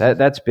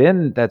 That's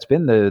been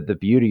the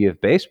beauty of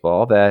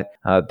baseball, that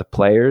the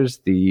players,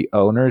 the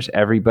owners,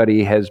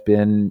 everybody has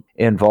been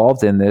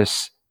involved in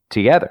this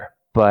together.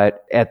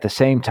 But at the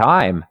same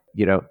time,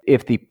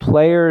 if the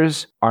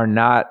players are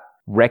not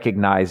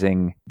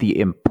recognizing the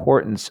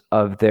importance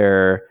of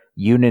their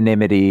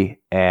unanimity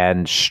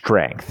and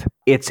strength,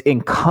 it's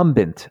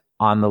incumbent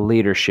on the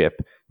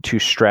leadership to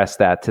stress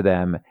that to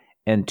them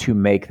and to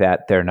make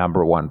that their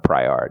number one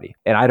priority.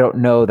 And I don't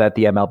know that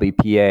the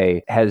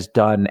MLBPA has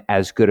done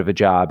as good of a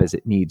job as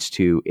it needs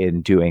to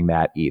in doing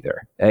that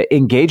either.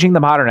 Engaging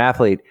the modern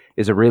athlete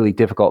is a really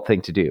difficult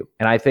thing to do.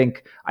 And I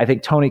think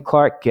Tony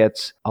Clark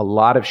gets a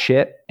lot of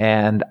shit,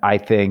 and I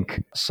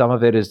think some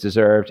of it is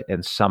deserved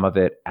and some of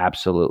it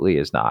absolutely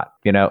is not.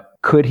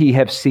 Could he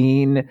have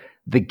seen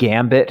the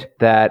gambit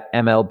that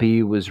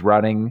MLB was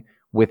running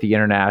with the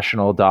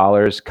international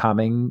dollars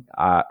coming,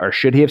 or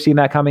should he have seen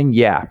that coming?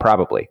 Yeah,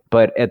 probably.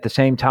 But at the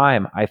same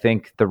time, I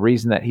think the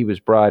reason that he was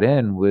brought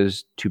in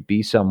was to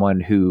be someone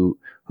who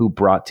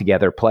brought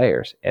together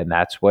players, and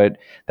that's what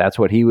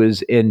he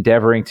was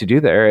endeavoring to do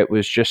there. It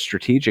was just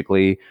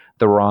strategically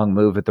the wrong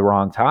move at the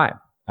wrong time.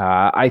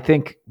 I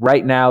think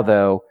right now,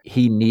 though,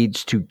 he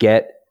needs to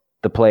get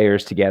the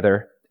players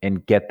together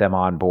and get them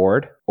on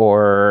board,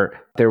 or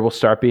there will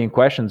start being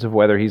questions of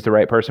whether he's the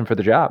right person for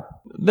the job.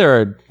 There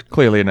are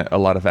clearly a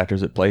lot of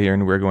factors at play here,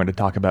 and we're going to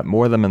talk about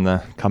more of them in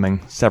the coming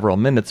several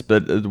minutes.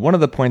 But one of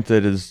the points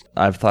that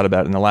I've thought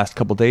about in the last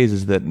couple of days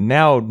is that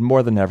now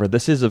more than ever,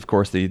 this is, of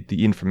course, the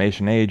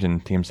information age,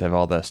 and teams have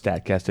all the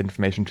StatCast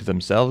information to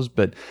themselves.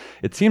 But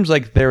it seems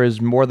like there is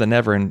more than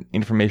ever an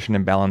information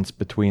imbalance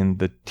between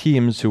the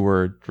teams who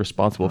were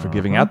responsible for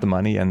giving out the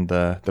money and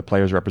the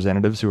players'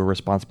 representatives who were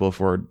responsible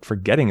for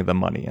getting the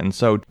money. And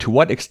so, to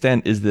what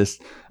extent is this?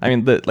 I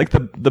mean,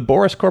 the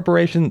Boris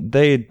Corporation,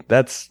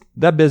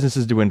 that business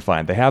is doing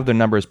fine. They have their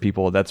number of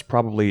people. That's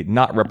probably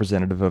not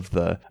representative of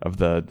the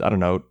I don't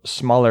know,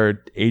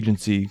 smaller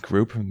agency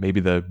group, maybe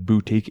the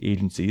boutique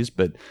agencies.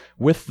 But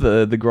with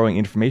the growing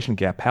information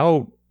gap,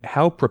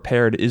 how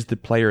prepared is the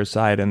player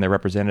side and their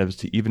representatives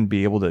to even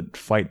be able to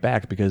fight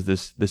back? Because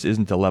this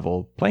isn't a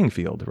level playing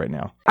field right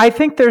now. I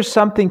think there's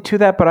something to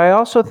that, but I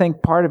also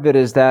think part of it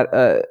is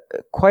that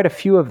quite a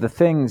few of the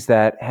things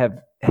that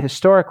have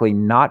historically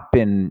not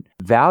been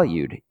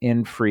valued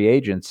in free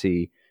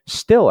agency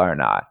still are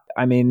not.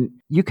 I mean,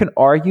 you can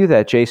argue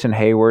that Jason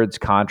Hayward's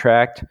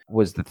contract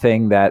was the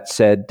thing that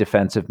said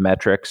defensive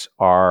metrics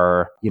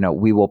are,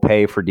 we will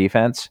pay for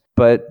defense.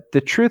 But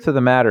the truth of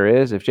the matter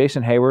is, if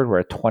Jason Hayward were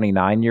a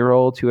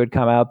 29-year-old who had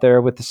come out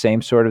there with the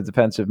same sort of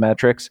defensive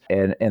metrics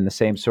and the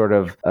same sort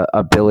of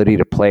ability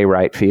to play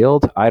right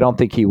field, I don't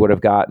think he would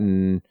have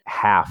gotten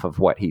half of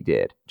what he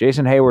did.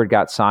 Jason Hayward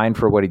got signed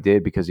for what he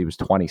did because he was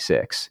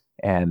 26.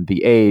 And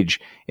the age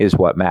is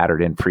what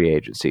mattered in free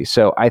agency.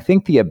 So I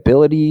think the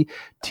ability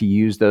to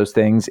use those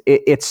things,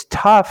 it's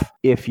tough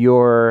if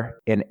you're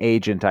an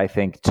agent, I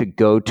think, to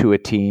go to a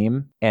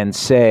team and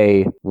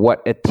say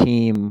what a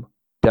team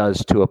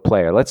does to a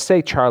player. Let's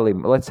say Charlie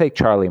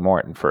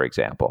Morton, for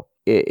example.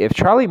 If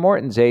Charlie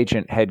Morton's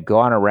agent had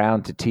gone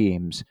around to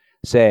teams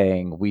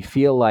saying, we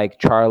feel like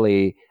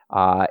Charlie,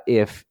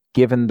 if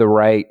given the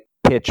right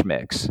pitch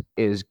mix,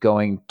 is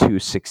going to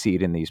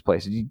succeed in these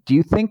places. Do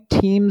you think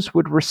teams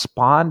would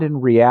respond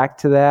and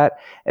react to that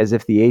as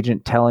if the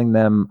agent telling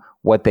them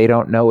what they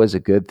don't know is a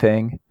good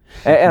thing?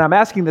 And I'm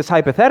asking this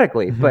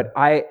hypothetically, but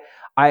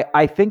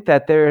I think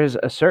that there's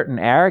a certain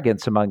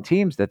arrogance among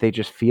teams that they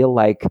just feel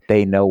like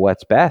they know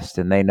what's best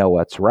and they know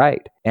what's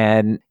right.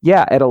 And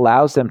yeah, it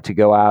allows them to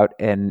go out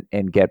and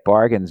get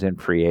bargains in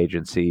free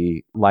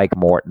agency, like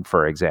Morton,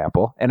 for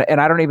example. And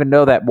I don't even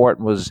know that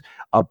Morton was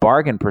a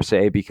bargain per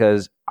se,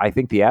 because I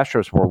think the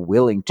Astros were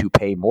willing to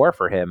pay more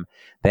for him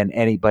than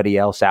anybody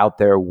else out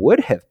there would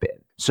have been.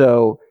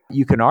 So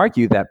you can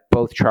argue that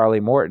both Charlie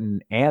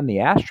Morton and the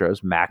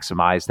Astros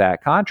maximize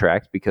that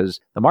contract because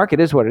the market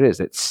is what it is.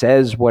 It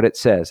says what it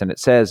says, and it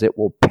says it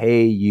will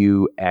pay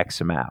you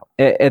X amount.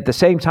 At the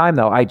same time,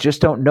 though, I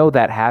just don't know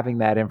that having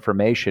that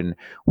information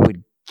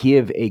would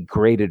give a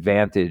great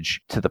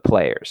advantage to the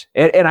players.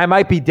 And I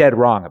might be dead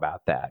wrong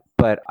about that,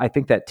 but I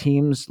think that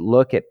teams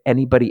look at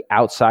anybody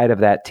outside of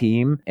that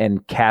team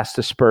and cast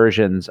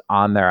aspersions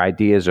on their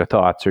ideas or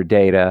thoughts or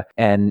data,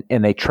 and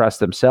they trust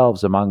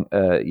themselves among,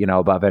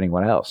 above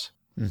anyone else.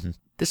 Mm-hmm.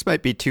 This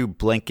might be too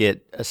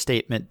blanket a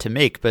statement to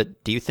make,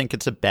 but do you think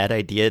it's a bad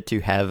idea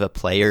to have a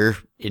player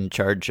in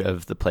charge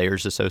of the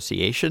Players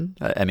Association?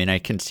 I mean, I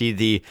can see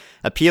the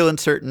appeal in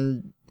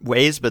certain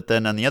ways, but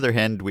then on the other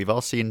hand, we've all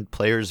seen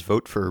players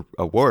vote for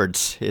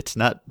awards. It's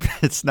not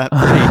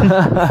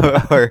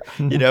pretty.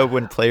 Or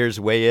when players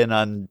weigh in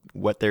on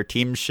what their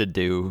teams should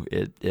do,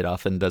 it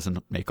often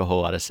doesn't make a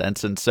whole lot of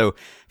sense. And so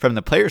from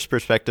the player's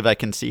perspective, I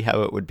can see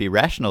how it would be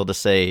rational to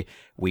say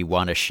we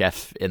want a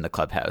chef in the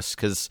clubhouse,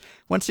 because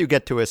once you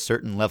get to a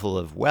certain level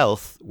of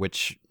wealth,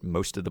 which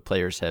most of the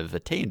players have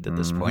attained at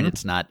this point,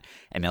 it's not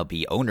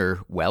MLB owner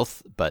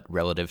wealth, but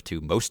relative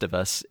to most of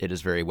us, it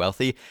is very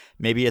wealthy.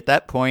 Maybe at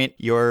that point,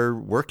 your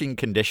working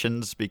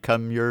conditions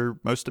become your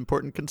most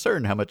important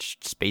concern. How much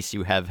space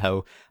you have,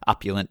 how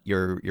opulent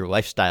your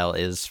lifestyle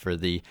is for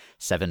the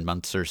 7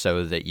 months or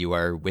so that you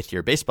are with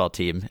your baseball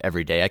team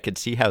every day. I could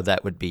see how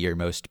that would be your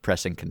most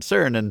pressing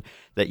concern, and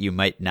that you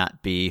might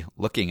not be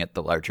looking at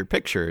the larger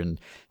picture and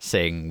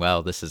saying,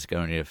 well, this is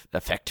going to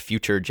affect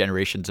future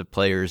generations of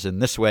players in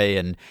this way,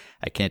 and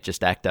I can't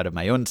just act out of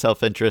my own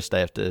self-interest. I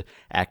have to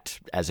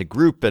act as a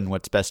group and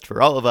what's best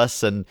for all of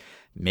us. And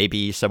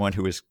maybe someone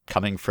who is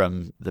coming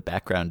from the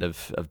background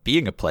of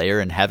being a player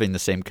and having the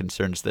same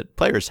concerns that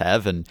players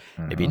have, and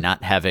maybe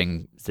not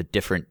having the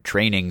different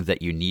training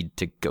that you need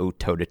to go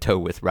toe-to-toe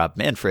with Rob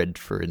Manfred,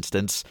 for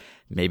instance,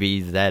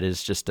 maybe that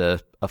is just a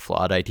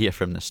flawed idea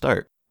from the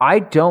start. I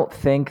don't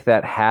think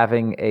that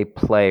having a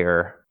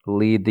player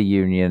lead the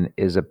union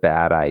is a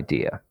bad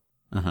idea.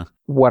 Uh-huh.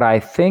 What I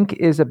think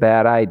is a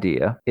bad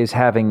idea is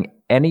having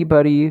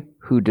anybody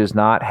who does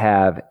not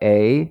have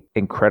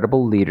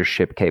incredible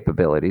leadership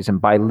capabilities.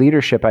 And by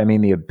leadership, I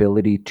mean the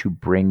ability to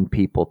bring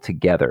people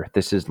together.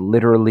 This is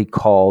literally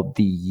called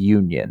the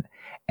union.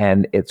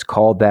 And it's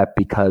called that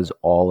because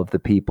all of the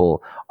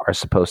people are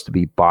supposed to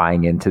be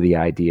buying into the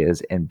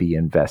ideas and be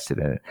invested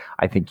in it.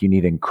 I think you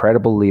need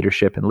incredible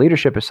leadership. And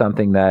leadership is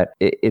something that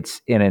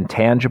it's an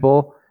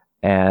intangible.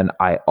 And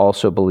I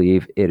also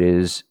believe it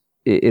is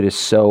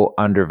so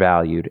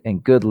undervalued.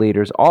 And good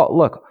leaders,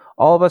 all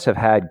of us have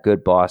had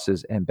good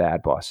bosses and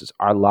bad bosses.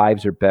 Our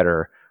lives are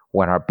better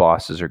when our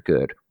bosses are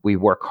good. We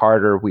work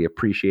harder. We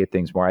appreciate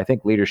things more. I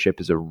think leadership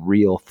is a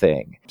real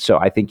thing. So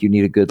I think you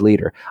need a good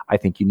leader. I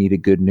think you need a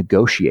good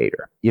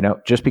negotiator.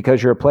 Just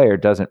because you're a player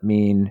doesn't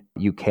mean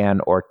you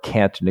can or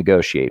can't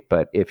negotiate.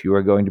 But if you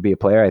are going to be a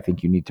player, I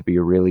think you need to be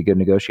a really good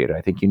negotiator.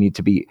 I think you need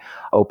to be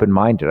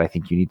open-minded. I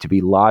think you need to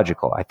be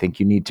logical. I think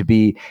you need to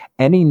be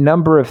any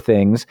number of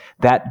things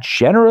that,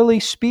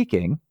 generally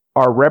speaking,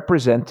 are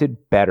represented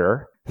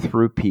better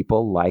through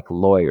people like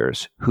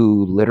lawyers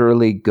who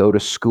literally go to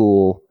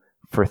school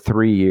for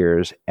 3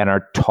 years and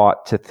are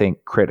taught to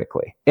think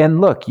critically. And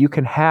look, you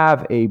can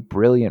have a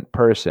brilliant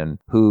person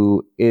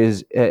who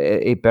is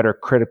a better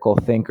critical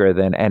thinker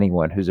than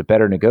anyone, who's a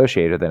better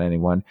negotiator than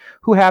anyone,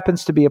 who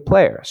happens to be a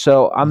player.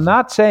 So I'm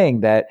not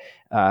saying that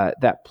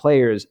that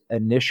players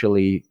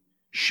initially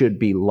should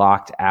be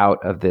locked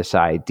out of this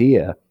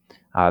idea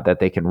that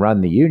they can run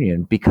the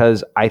union,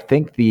 because I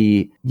think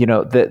the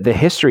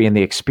history and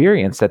the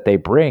experience that they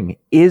bring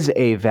is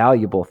a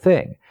valuable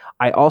thing.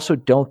 I also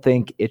don't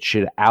think it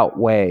should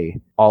outweigh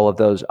all of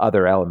those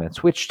other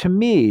elements, which to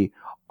me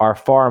are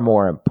far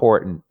more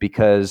important,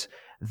 because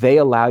they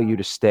allow you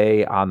to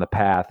stay on the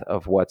path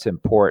of what's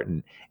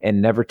important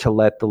and never to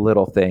let the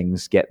little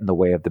things get in the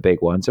way of the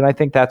big ones. And I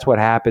think that's what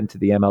happened to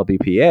the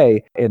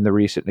MLBPA in the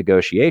recent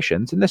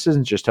negotiations. And this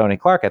isn't just Tony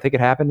Clark. I think it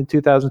happened in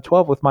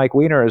 2012 with Mike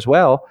Weiner as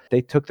well.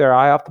 They took their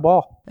eye off the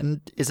ball.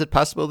 And is it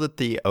possible that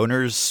the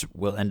owners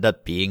will end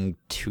up being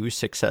too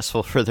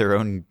successful for their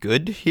own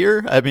good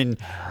here? I mean,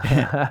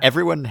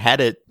 everyone had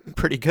it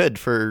pretty good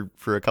for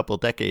a couple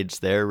decades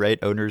there, right?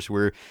 Owners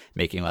were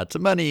making lots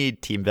of money,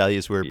 team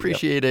values were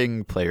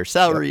appreciating, player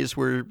salaries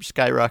were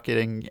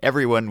skyrocketing,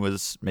 everyone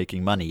was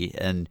making money,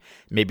 and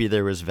maybe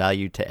there was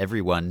value to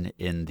everyone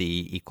in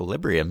the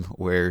equilibrium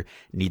where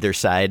neither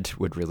side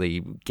would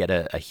really get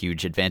a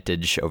huge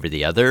advantage over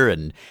the other,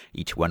 and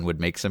each one would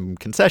make some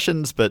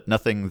concessions, but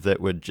nothing that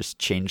would just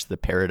change the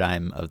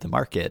paradigm of the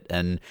market.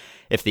 And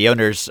if the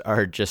owners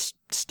are just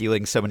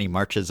stealing so many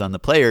marches on the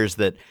players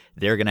that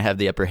they're going to have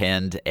the upper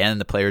hand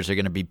and the players are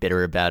going to be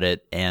bitter about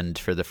it. And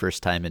for the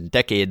first time in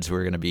decades,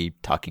 we're going to be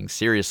talking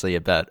seriously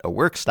about a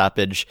work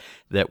stoppage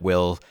that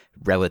will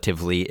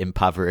relatively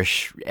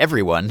impoverish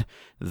everyone.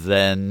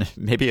 Then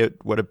maybe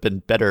it would have been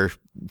better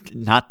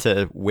not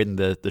to win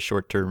the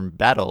short-term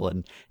battle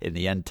and in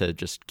the end to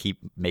just keep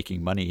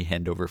making money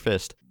hand over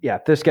fist. Yeah,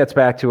 this gets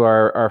back to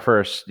our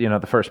first,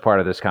 the first part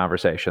of this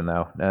conversation,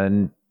 though.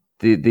 And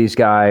these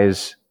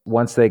guys,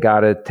 once they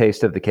got a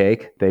taste of the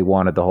cake, they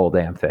wanted the whole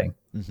damn thing.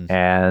 Mm-hmm.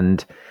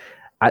 And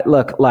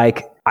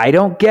I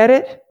don't get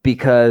it,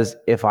 because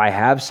if I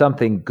have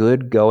something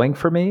good going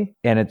for me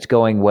and it's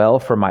going well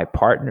for my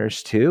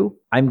partners too,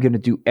 I'm going to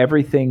do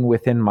everything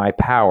within my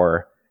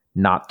power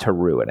not to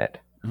ruin it.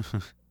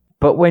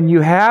 But when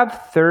you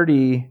have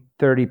 30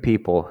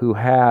 people who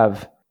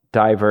have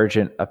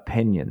divergent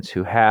opinions,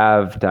 who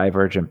have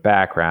divergent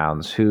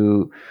backgrounds,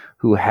 who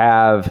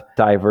have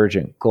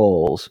divergent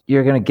goals,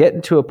 you're going to get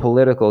into a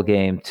political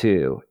game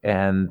too.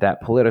 And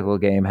that political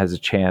game has a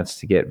chance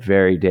to get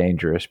very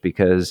dangerous,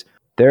 because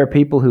there are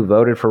people who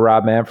voted for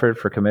Rob Manfred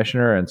for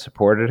commissioner and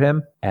supported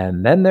him.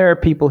 And then there are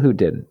people who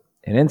didn't.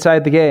 And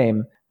inside the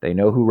game, they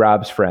know who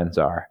Rob's friends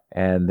are,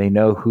 and they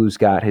know who's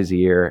got his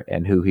ear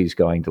and who he's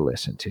going to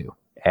listen to.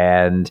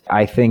 And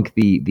I think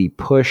the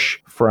push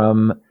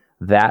from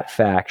that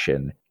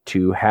faction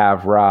to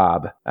have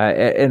Rob,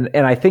 and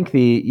I think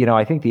the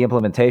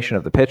implementation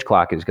of the pitch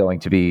clock is going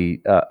to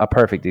be a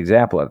perfect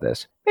example of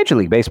this. Major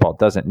League Baseball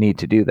doesn't need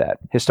to do that.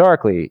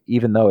 Historically,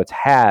 even though it's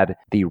had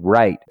the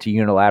right to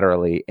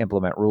unilaterally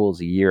implement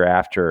rules a year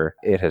after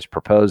it has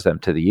proposed them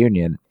to the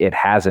union, it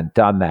hasn't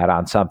done that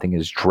on something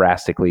as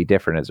drastically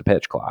different as a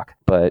pitch clock.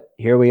 But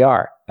here we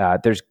are.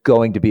 There's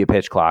going to be a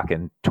pitch clock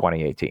in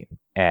 2018.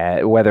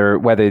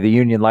 Whether the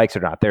union likes it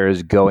or not, there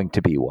is going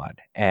to be one.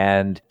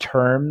 And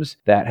terms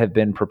that have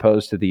been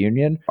proposed to the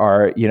union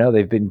are,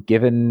 they've been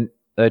given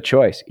a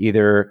choice.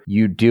 Either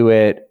you do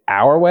it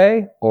our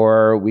way,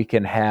 or we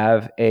can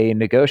have a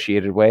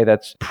negotiated way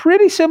that's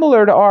pretty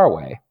similar to our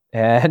way.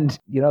 And,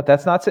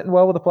 that's not sitting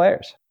well with the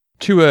players.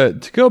 To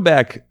go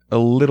back a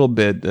little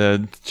bit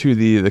to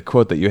the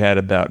quote that you had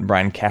about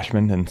Brian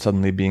Cashman and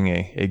suddenly being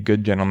a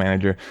good general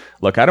manager.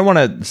 Look, I don't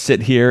want to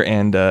sit here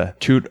and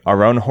toot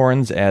our own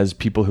horns as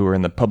people who are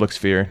in the public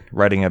sphere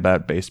writing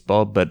about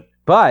baseball, but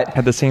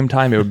at the same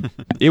time,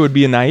 it would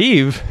be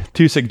naive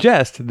to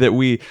suggest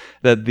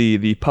that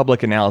the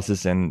public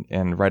analysis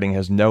and writing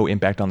has no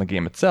impact on the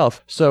game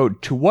itself. So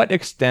to what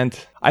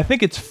extent? I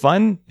think it's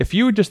fun if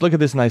you just look at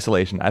this in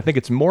isolation. I think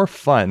it's more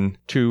fun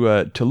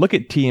to look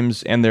at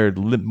teams and their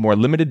more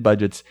limited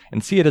budgets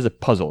and see it as a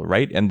puzzle,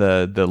 right? And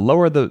the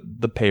lower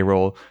the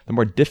payroll, the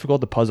more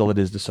difficult the puzzle it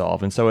is to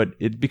solve. And so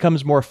it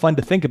becomes more fun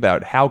to think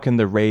about, how can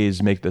the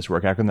Rays make this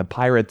work? How can the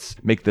Pirates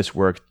make this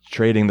work?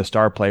 Trading the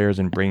star players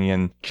and bringing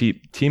in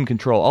cheap team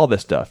control, all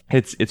this stuff.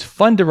 It's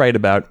fun to write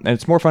about, and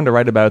it's more fun to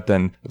write about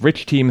than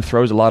rich team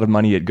throws a lot of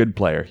money at good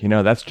player.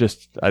 That's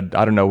just, I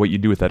don't know what you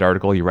do with that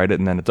article. You write it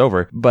and then it's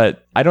over.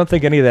 But I don't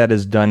think any of that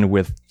is done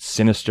with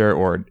sinister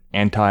or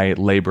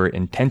anti-labor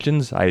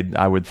intentions.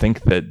 I would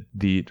think that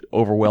the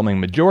overwhelming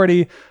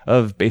majority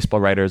of baseball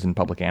writers and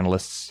public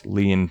analysts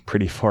lean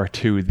pretty far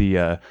to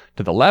the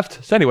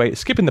left. So anyway,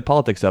 skipping the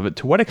politics of it,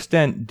 to what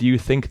extent do you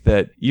think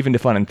that, even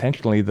if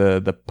unintentionally,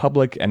 the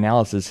public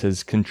analysis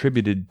has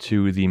contributed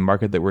to the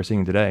market that we're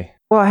seeing today?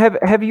 Well,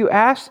 have you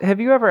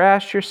ever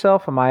asked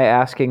yourself, am I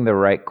asking the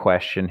right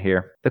question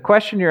here? The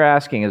question you're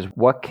asking is,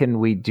 what can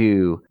we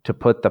do to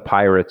put the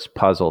Pirates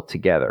puzzle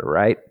together,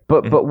 right?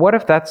 But what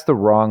if that's the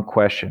wrong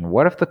question?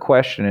 What if the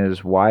question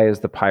is, why is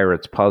the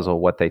Pirates puzzle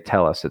what they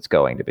tell us it's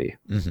going to be?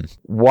 Mm-hmm.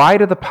 Why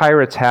do the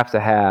Pirates have to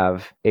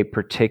have a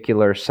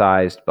particular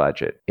sized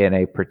budget in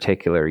a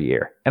particular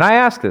year? And I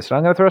ask this, and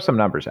I'm going to throw some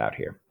numbers out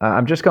here.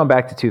 I'm just going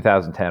back to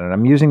 2010, and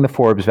I'm using the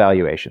Forbes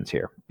valuations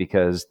here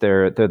because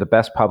they're the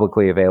best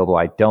publicly available.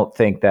 I don't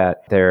think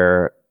that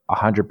they're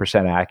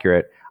 100%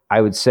 accurate.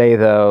 I would say,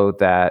 though,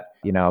 that,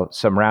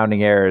 some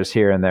rounding errors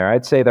here and there,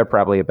 I'd say they're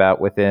probably about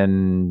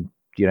within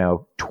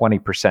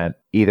 20%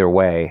 either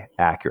way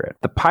accurate.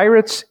 The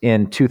Pirates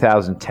in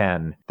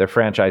 2010, their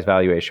franchise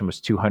valuation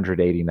was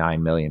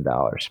 $289 million.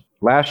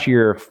 Last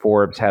year,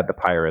 Forbes had the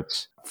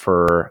Pirates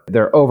for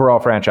their overall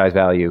franchise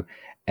value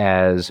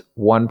as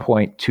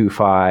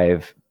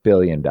 $1.25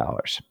 billion.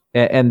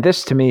 And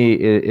this, to me,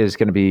 is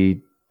going to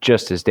be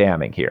just as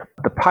damning here.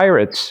 The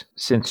Pirates,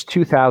 since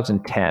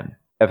 2010,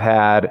 have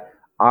had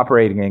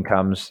operating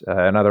incomes,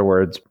 in other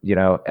words,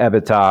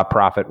 EBITDA,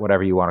 profit,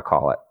 whatever you want to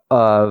call it,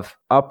 of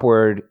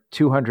upward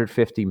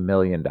 $250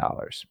 million.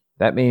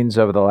 That means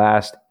over the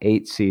last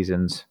 8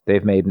 seasons,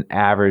 they've made an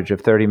average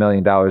of $30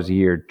 million a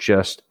year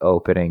just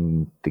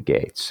opening the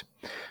gates.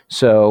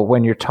 So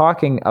when you're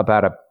talking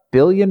about $1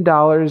 billion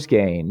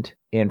gained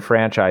in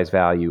franchise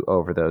value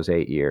over those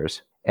 8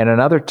 years, and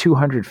another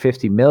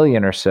 $250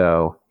 million or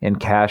so in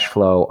cash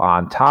flow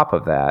on top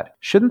of that,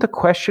 shouldn't the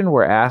question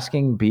we're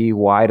asking be,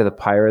 why do the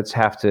Pirates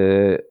have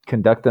to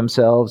conduct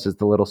themselves as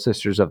the little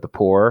sisters of the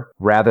poor,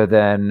 rather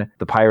than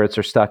the Pirates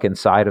are stuck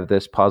inside of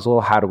this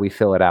puzzle? How do we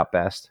fill it out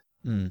best?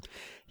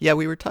 Yeah,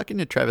 we were talking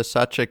to Travis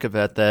Sawchik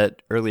about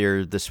that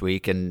earlier this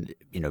week, and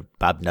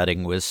Bob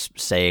Nutting was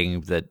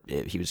saying that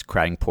he was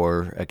crying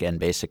poor again,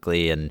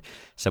 basically, and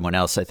someone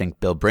else, I think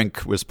Bill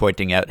Brink, was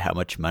pointing out how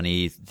much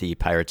money the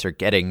Pirates are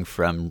getting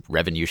from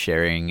revenue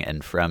sharing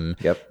and from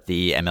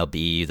the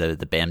MLB, the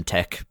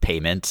BAMTech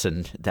payments,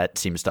 and that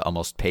seems to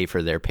almost pay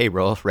for their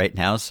payroll right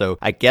now. So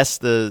I guess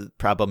the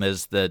problem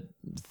is that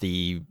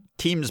the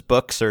teams'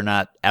 books are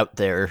not out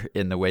there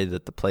in the way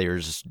that the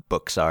players'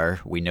 books are.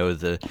 We know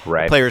the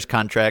players'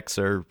 contracts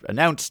are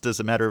announced as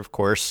a matter of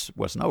course.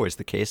 Wasn't always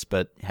the case,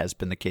 but has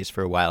been the case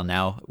for a while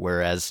now.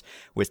 Whereas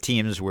with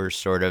teams, we're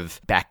sort of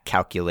back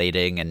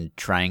calculating and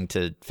trying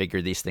to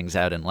figure these things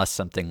out. Unless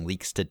something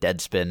leaks to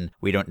Deadspin,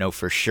 we don't know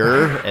for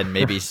sure. And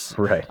maybe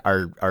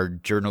our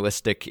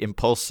journalistic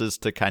impulse is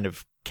to kind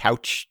of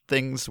couch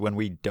things when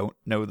we don't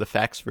know the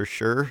facts for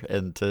sure,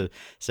 and to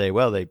say,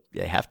 well, they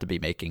have to be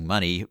making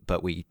money,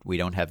 but we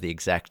don't have the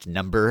exact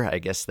number. I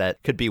guess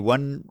that could be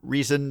one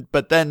reason.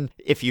 But then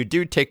if you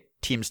do take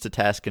teams to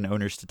task and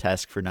owners to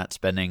task for not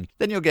spending,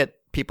 then you'll get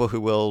people who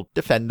will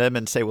defend them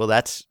and say, well,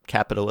 that's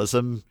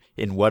capitalism.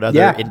 In what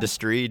other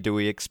industry do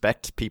we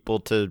expect people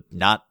to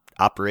not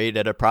operate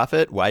at a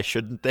profit? Why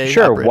shouldn't they?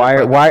 Sure. Why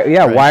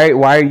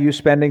are you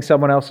spending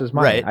someone else's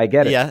money? Right. I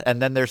get it. Yeah.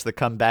 And then there's the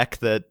comeback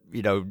that,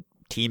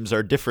 teams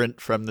are different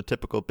from the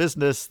typical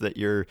business, that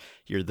you're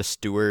the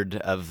steward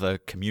of a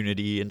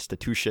community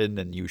institution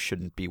and you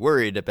shouldn't be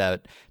worried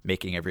about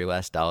making every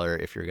last dollar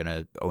if you're going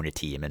to own a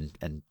team.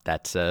 And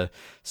that's a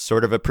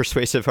sort of a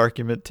persuasive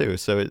argument too.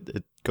 So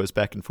it goes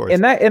back and forth.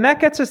 And that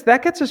gets us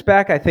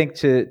back, I think,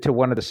 to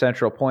one of the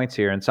central points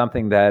here, and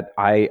something that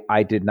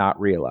I did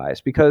not realize,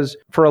 because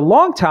for a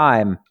long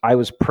time I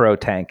was pro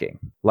tanking.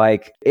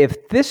 Like,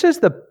 if this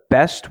is the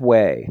best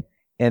way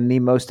and the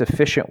most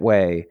efficient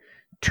way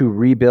to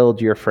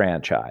rebuild your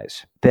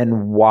franchise,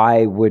 then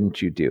why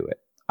wouldn't you do it?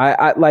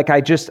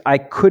 I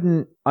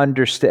couldn't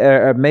understand,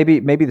 or maybe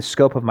the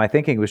scope of my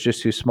thinking was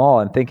just too small,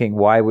 and thinking,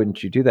 why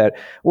wouldn't you do that?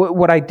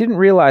 What I didn't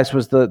realize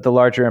was the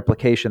larger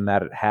implication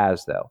that it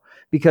has, though,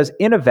 because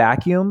in a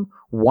vacuum,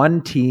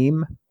 one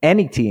team,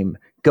 any team,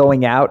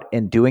 going out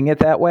and doing it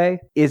that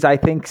way is, I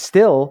think,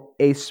 still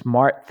a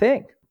smart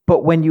thing.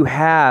 But when you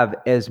have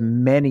as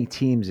many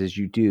teams as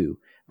you do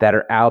that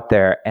are out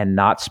there and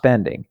not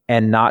spending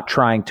and not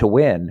trying to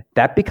win,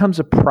 that becomes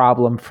a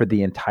problem for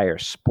the entire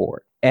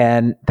sport.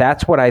 And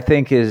that's what I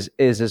think is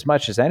as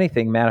much as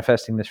anything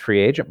manifesting this free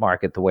agent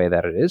market the way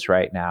that it is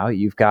right now.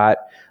 You've got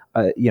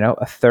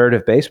a third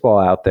of baseball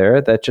out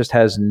there that just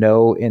has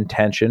no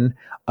intention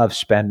of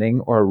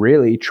spending or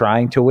really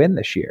trying to win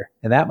this year.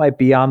 And that might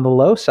be on the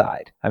low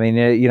side. I mean,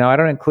 I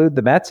don't include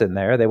the Mets in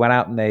there. They went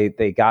out and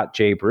they got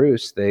Jay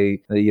Bruce.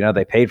 They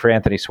paid for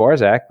Anthony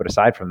Swarzak, but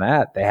aside from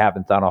that, they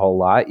haven't done a whole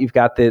lot. You've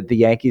got the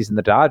Yankees and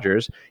the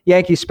Dodgers.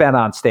 Yankees spent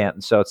on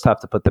Stanton, so it's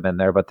tough to put them in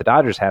there, but the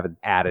Dodgers haven't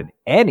added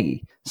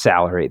any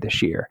salary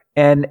this year.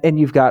 And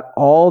you've got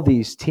all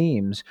these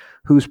teams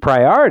whose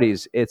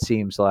priorities, it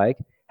seems like,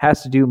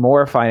 has to do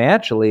more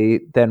financially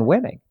than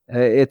winning.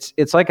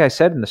 It's like I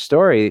said in the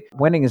story,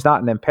 winning is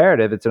not an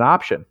imperative, it's an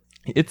option.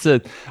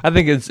 I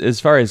think as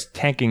far as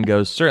tanking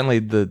goes, certainly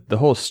the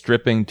whole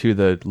stripping to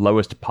the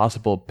lowest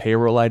possible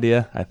payroll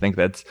idea, I think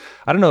I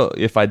don't know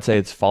if I'd say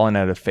it's fallen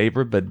out of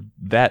favor, but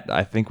that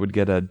I think would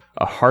get a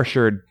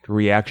harsher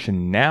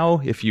reaction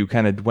now if you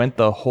kind of went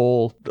the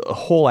whole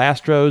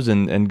Astros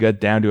and got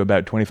down to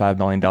about $25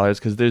 million,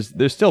 because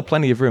there's still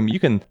plenty of room.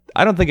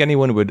 I don't think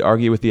anyone would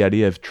argue with the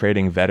idea of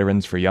trading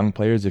veterans for young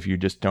players if you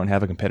just don't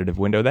have a competitive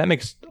window. That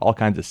makes all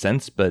kinds of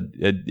sense, but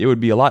it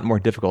would be a lot more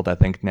difficult, I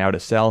think, now to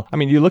sell. I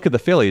mean, you look at the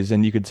Phillies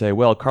and you could say,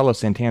 well, Carlos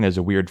Santana is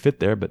a weird fit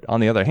there, but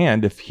on the other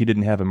hand, if he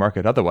didn't have a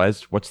market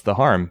otherwise, what's the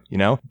harm?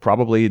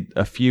 Probably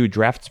a few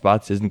draft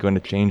spots isn't going to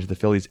change the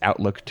Phillies'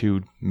 outlook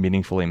too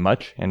meaningfully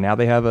much, and now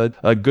they have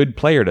a good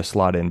player to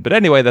slot in. But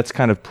anyway, that's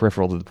kind of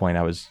peripheral to the point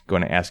I was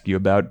going to ask you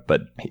about.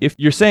 But if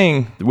you're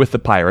saying with the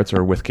Pirates,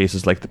 or with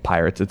cases like the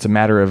Pirates, it's a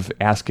matter of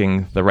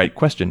asking the right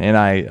question, and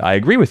I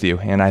agree with you,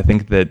 and I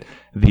think that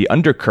the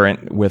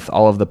undercurrent with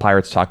all of the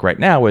Pirates talk right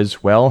now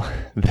is, well,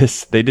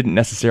 they didn't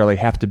necessarily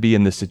have to be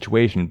in this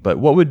situation. But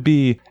what would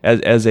be,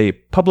 as a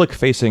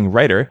public-facing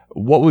writer,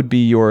 what would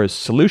be your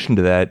solution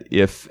to that,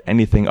 if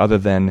anything other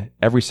than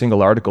every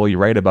single article you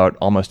write about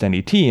almost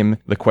any team,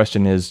 the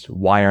question is,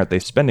 why aren't they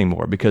spending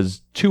more?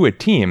 Because to a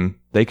team,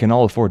 they can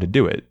all afford to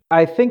do it.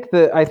 I think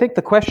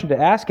the question to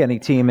ask any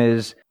team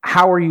is,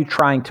 how are you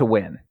trying to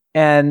win?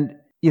 And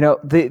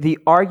the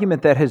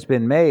argument that has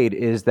been made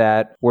is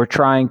that we're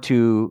trying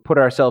to put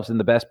ourselves in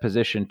the best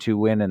position to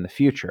win in the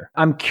future.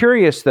 I'm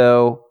curious,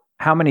 though,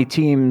 how many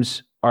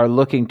teams are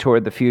looking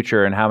toward the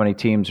future and how many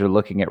teams are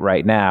looking at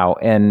right now,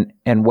 and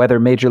whether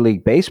Major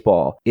League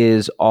Baseball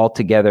is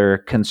altogether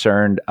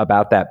concerned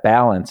about that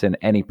balance in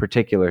any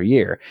particular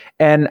year.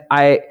 And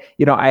I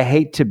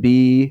hate to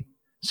be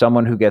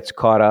someone who gets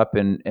caught up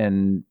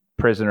in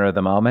prisoner of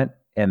the moment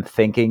and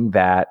thinking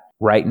that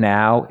right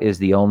now is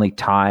the only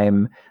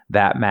time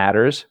that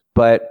matters.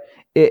 But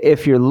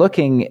if you're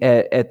looking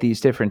at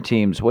these different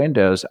teams'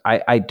 windows,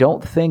 I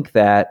don't think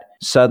that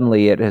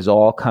suddenly it has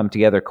all come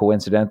together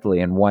coincidentally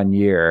in one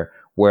year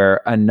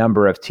where a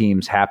number of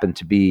teams happen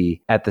to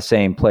be at the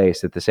same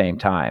place at the same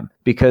time.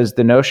 Because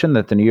the notion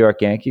that the New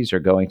York Yankees are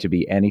going to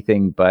be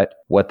anything but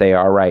what they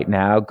are right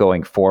now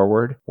going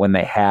forward, when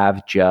they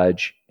have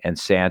Judge and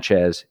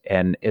Sanchez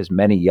and as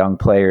many young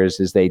players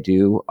as they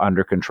do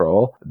under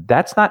control,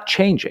 that's not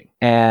changing.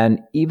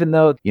 And even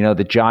though,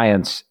 the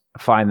Giants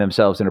find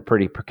themselves in a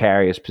pretty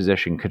precarious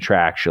position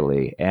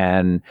contractually,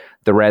 and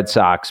the Red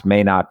Sox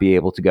may not be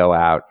able to go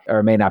out,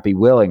 or may not be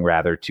willing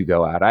rather to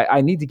go out.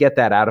 I need to get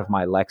that out of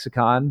my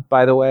lexicon,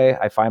 by the way.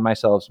 I find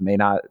myself may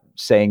not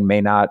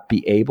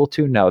be able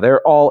to. No,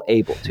 they're all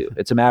able to.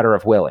 It's a matter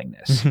of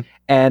willingness.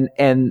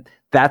 And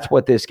that's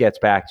what this gets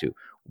back to.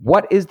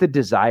 What is the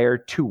desire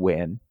to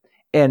win,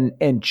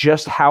 and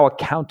just how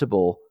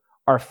accountable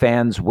are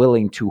fans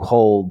willing to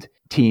hold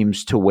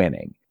teams to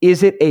winning?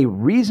 Is it a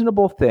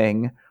reasonable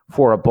thing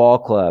for a ball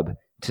club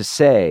to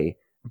say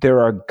there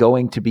are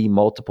going to be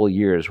multiple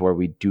years where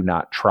we do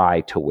not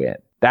try to win?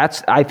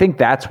 I think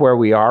that's where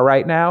we are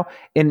right now.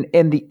 And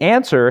the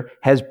answer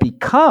has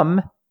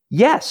become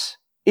yes.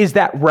 Is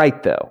that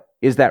right, though?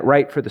 Is that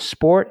right for the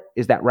sport?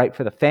 Is that right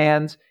for the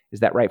fans? Is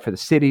that right for the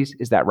cities?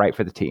 Is that right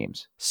for the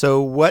teams? So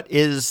what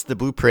is the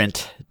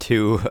blueprint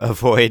to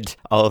avoid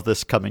all of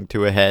this coming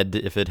to a head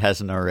if it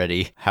hasn't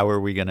already? How are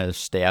we going to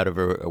stay out of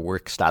a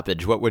work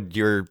stoppage? What would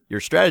your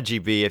strategy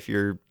be if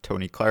you're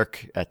Tony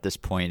Clark at this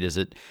point? Is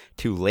it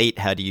too late?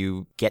 How do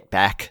you get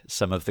back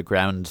some of the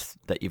ground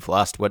that you've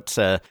lost? What's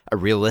a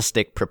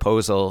realistic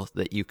proposal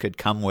that you could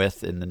come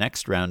with in the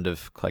next round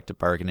of collective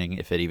bargaining,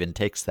 if it even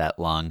takes that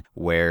long,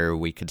 where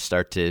we could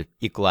start to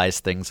equalize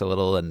things a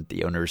little and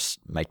the owners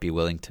might be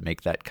willing to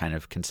make that kind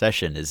of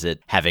concession? Is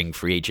it having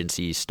free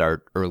agency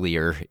start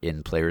earlier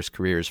in players'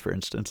 careers, for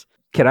instance?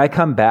 Can I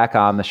come back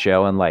on the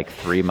show in like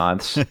 3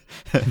 months?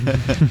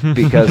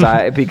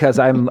 because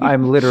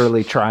I'm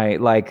literally trying,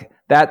 like,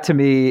 that to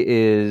me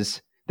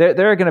is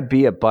there are going to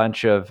be a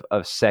bunch of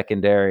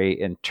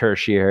secondary and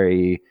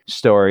tertiary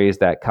stories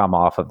that come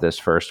off of this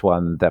first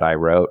one that I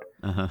wrote.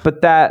 Uh-huh.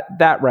 But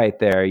that right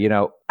there,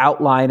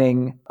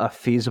 outlining a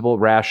feasible,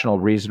 rational,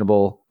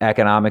 reasonable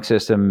economic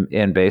system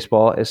in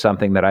baseball is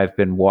something that I've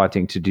been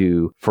wanting to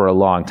do for a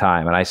long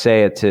time. And I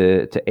say it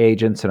to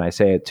agents and I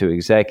say it to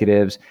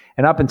executives.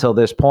 And up until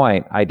this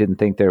point, I didn't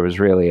think there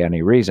was really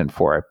any reason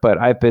for it. But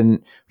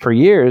for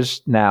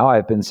years now,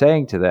 I've been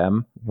saying to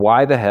them,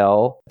 why the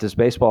hell does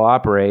baseball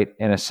operate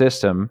in a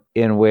system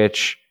in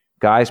which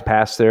guys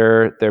past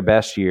their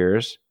best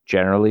years,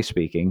 generally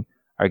speaking,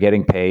 are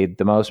getting paid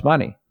the most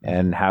money?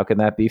 And how can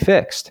that be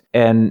fixed?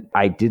 And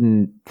I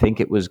didn't think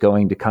it was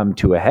going to come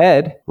to a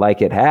head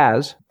like it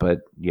has,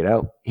 but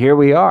here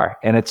we are,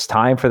 and it's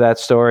time for that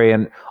story.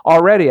 And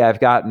already I've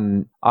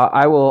gotten,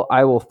 I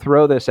will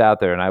throw this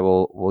out there, and I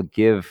will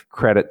give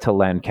credit to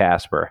Len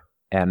Casper.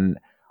 And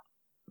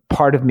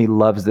part of me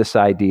loves this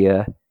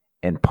idea,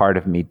 and part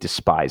of me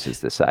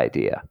despises this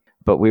idea.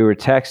 But we were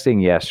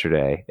texting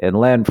yesterday, and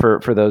Len,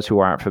 for those who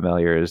aren't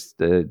familiar, is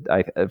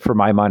for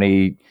my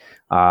money,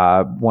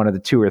 one of the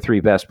 2 or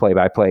 3 best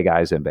play-by-play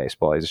guys in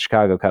baseball. He's a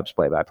Chicago Cubs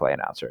play-by-play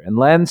announcer. And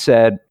Len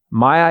said,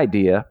 my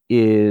idea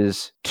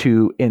is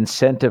to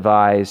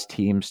incentivize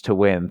teams to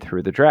win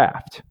through the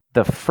draft.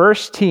 The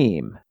first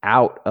team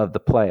out of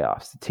the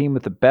playoffs, the team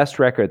with the best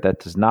record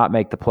that does not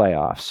make the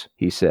playoffs,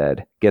 he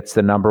said, gets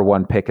the number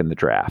 1 pick in the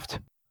draft.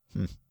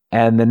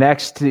 And the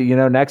next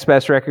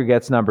best record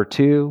gets number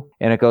 2,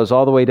 and it goes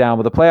all the way down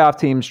with the playoff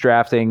teams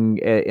drafting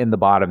in the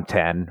bottom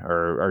 10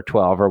 or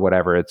 12 or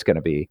whatever it's going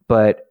to be.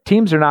 But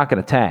teams are not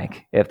going to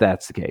tank if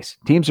that's the case.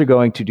 Teams are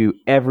going to do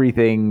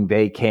everything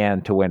they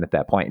can to win at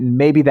that point. And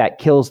maybe that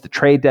kills the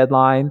trade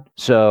deadline.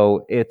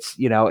 So it's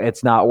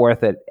not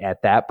worth it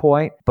at that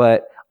point.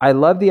 But I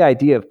love the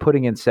idea of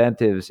putting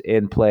incentives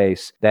in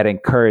place that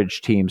encourage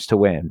teams to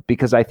win,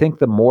 because I think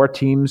the more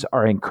teams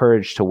are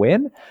encouraged to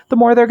win, the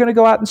more they're going to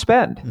go out and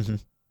spend. Mm-hmm.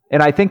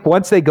 And I think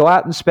once they go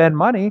out and spend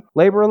money,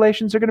 labor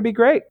relations are going to be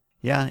great.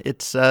 Yeah,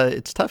 it's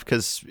tough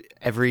because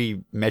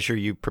every measure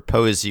you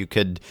propose, you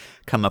could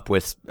come up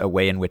with a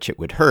way in which it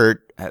would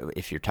hurt.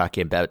 If you're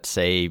talking about,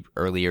 say,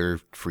 earlier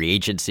free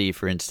agency,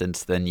 for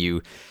instance, then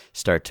you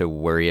start to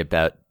worry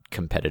about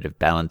competitive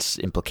balance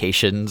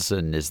implications,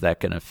 and is that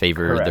going to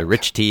favor Correct. The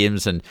rich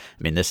teams? And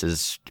I mean, this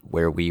is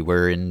where we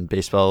were in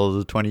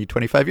baseball 20,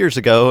 25 years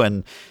ago,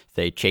 and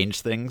they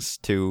changed things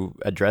to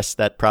address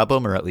that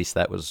problem, or at least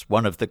that was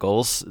one of the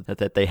goals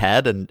that they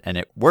had, and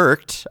it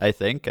worked. I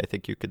think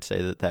you could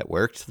say that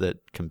worked, that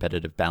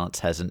competitive balance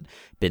hasn't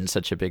been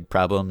such a big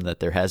problem, that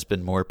there has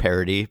been more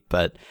parity,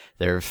 but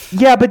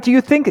Yeah, but do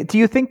you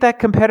think that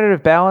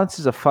competitive balance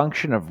is a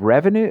function of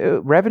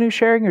revenue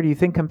sharing, or do you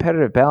think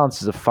competitive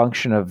balance is a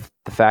function of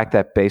the fact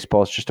that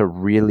baseball is just a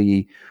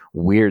really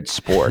weird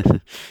sport?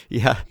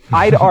 Yeah.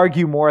 I'd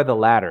argue more the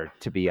latter,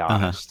 to be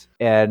honest. Uh-huh.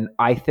 And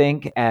I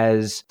think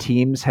as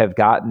teams have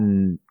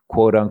gotten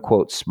quote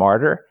unquote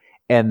smarter,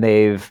 and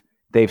they've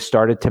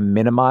started to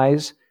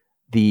minimize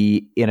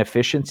the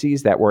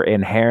inefficiencies that were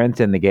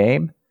inherent in the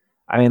game,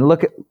 I mean,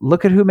 look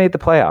at who made the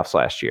playoffs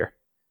last year.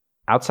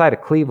 Outside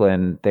of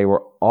Cleveland, they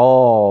were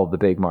all the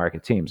big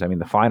market teams. I mean,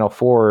 the Final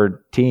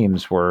Four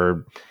teams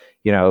were,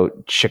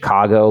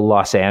 Chicago,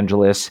 Los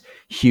Angeles,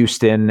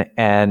 Houston,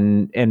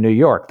 and New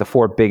York, the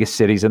 4 biggest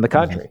cities in the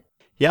country.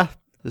 Yeah,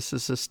 this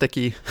is a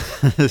sticky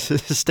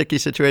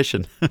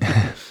situation.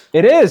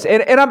 It is,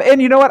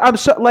 and you know what? I'm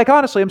so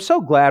honestly, I'm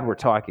so glad we're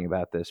talking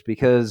about this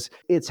because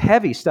it's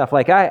heavy stuff.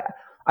 Like I've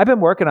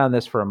been working on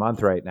this for a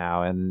month right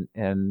now,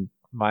 and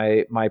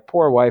my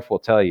poor wife will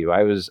tell you,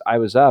 I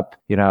was up,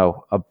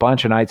 a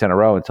bunch of nights in a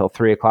row until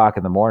 3:00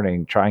 in the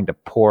morning trying to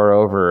pore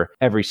over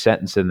every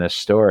sentence in this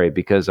story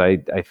because I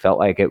felt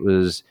like it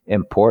was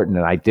important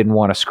and I didn't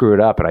want to screw it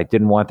up and I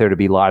didn't want there to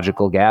be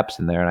logical gaps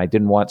in there and I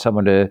didn't want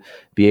someone to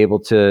be able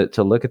to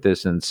look at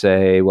this and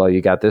say, well,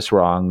 you got this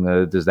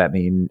wrong. Does that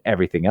mean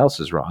everything else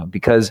is wrong?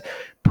 Because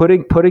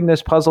putting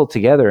this puzzle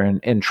together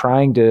and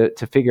trying to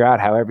figure out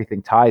how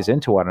everything ties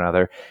into one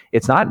another,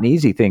 it's not an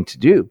easy thing to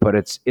do, but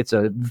it's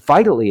a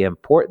vitally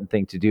important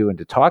thing to do and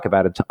to talk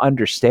about and to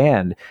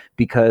understand,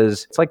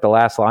 because it's like the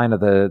last line of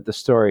the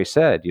story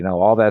said,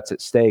 all that's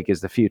at stake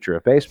is the future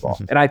of baseball.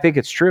 And I think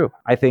it's true.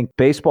 I think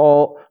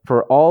baseball,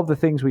 for all of the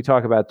things we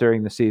talk about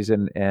during the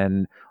season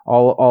and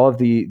all of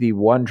the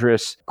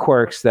wondrous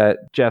quirks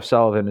that Jeff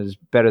Sullivan is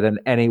better than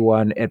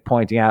anyone at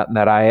pointing out and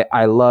that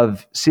I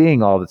love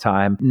seeing all the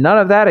time, none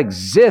of that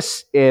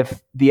exists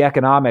if the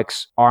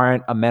economics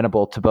aren't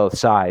amenable to both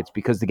sides,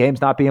 because the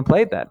game's not being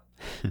played then.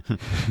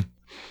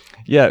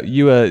 Yeah,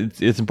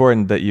 it's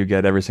important that you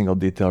get every single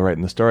detail right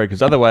in the story,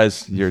 because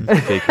otherwise you're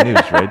fake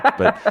news, right?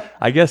 But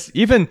I guess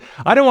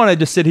I don't want to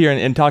just sit here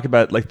and talk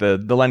about like the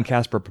Len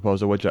Casper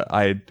proposal, which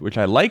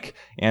I like,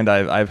 and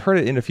I've heard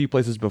it in a few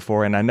places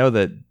before, and I know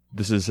that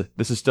this is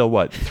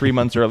still 3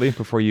 months early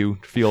before you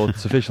feel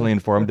sufficiently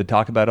informed to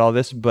talk about all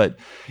this. But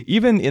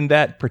even in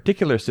that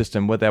particular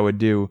system, what that would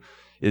do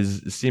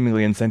is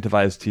seemingly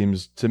incentivize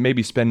teams to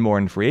maybe spend more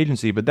in free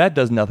agency, but that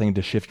does nothing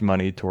to shift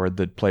money toward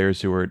the players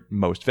who are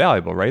most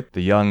valuable, right? The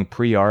young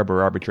pre-arb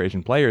or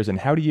arbitration players. And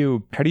how do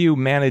you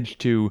manage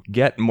to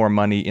get more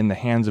money in the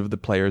hands of the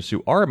players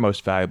who are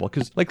most valuable?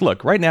 Because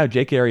look, right now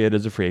Jake Arrieta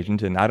is a free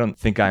agent, and I don't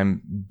think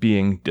I'm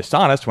being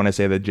dishonest when I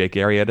say that Jake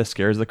Arrieta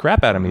scares the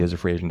crap out of me as a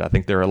free agent. I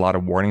think there are a lot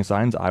of warning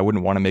signs. I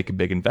wouldn't want to make a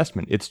big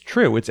investment. It's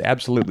true. It's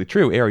absolutely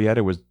true.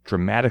 Arrieta was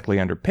dramatically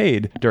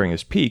underpaid during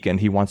his peak,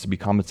 and he wants to be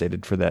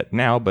compensated for that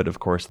now. But of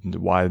course,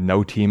 why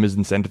no team is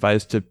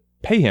incentivized to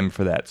pay him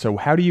for that. So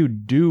how do you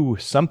do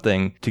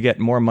something to get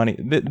more money?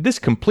 This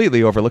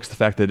completely overlooks the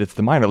fact that it's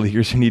the minor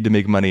leaguers who need to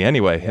make money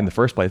anyway in the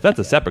first place. That's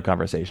a separate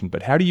conversation.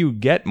 But how do you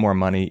get more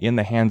money in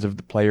the hands of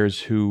the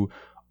players who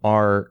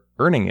are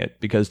earning it?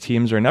 Because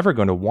teams are never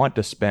going to want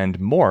to spend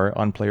more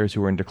on players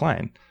who are in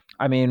decline.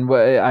 I mean,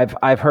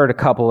 I've heard a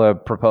couple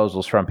of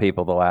proposals from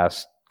people the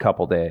last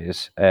couple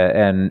days,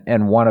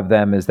 and one of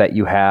them is that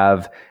you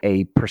have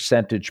a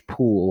percentage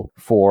pool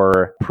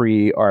for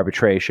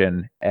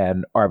pre-arbitration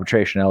and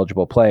arbitration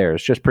eligible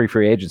players, just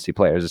pre-free agency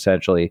players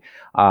essentially,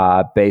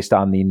 based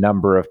on the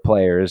number of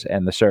players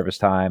and the service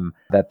time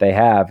that they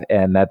have,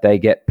 and that they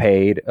get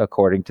paid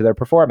according to their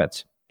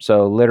performance.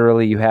 So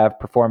literally you have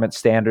performance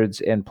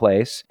standards in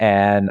place,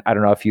 and I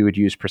don't know if you would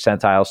use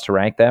percentiles to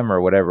rank them or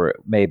whatever it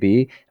may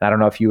be. And I don't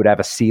know if you would have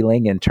a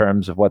ceiling in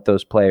terms of what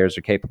those players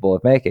are capable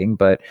of making,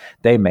 but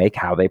they make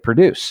how they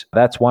produce.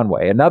 That's one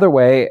way. Another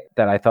way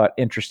that I thought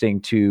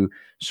interesting to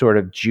sort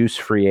of juice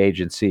free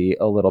agency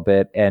a little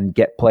bit and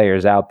get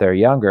players out there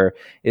younger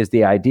is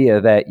the idea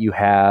that you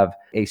have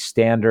a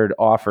standard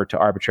offer to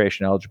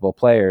arbitration eligible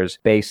players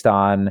based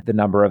on the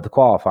number of the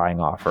qualifying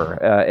offer.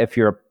 If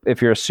you're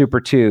a Super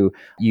 2,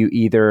 you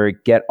either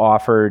get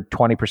offered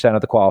 20%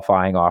 of the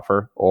qualifying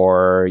offer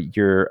or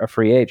you're a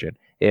free agent.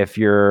 If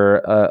you're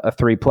a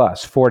 3+,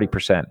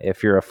 40%.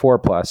 If you're a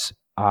 4+,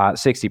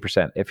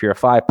 60%. If you're a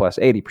 5+,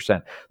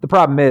 80%. The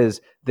problem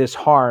is this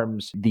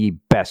harms the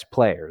best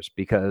players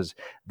because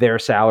their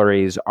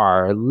salaries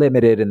are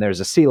limited and there's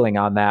a ceiling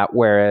on that,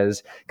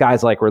 whereas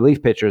guys like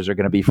relief pitchers are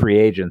going to be free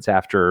agents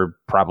after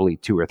probably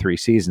 2 or 3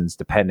 seasons,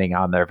 depending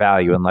on their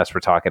value, unless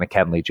we're talking a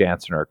Kenley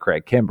Jansen or a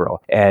Craig Kimbrell.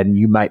 And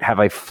you might have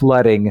a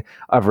flooding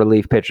of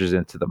relief pitchers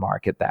into the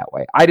market that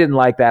way. I didn't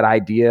like that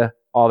idea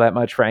all that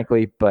much,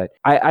 frankly, but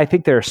I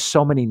think there are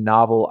so many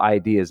novel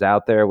ideas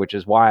out there, which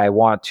is why I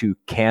want to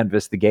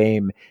canvas the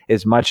game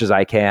as much as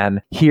I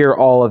can, hear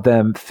all of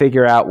them,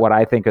 figure out what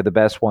I think are the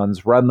best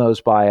ones, run those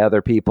by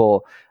other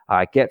people,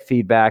 get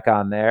feedback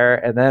on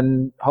there, and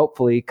then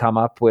hopefully come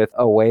up with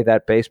a way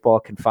that baseball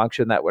can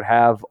function that would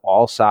have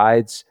all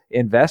sides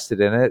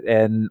invested in it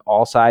and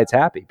all sides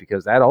happy,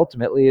 because that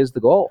ultimately is the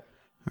goal.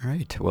 All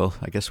right. Well,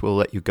 I guess we'll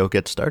let you go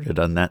get started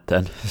on that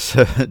then.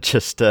 So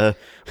just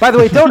by the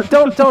way,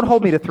 don't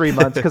hold me to 3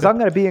 months, because I'm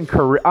going to be in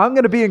Korea. I'm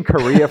going to be in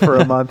Korea for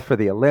a month for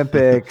the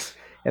Olympics,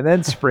 and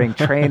then spring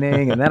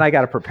training, and then I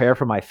got to prepare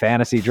for my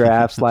fantasy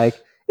drafts. Like,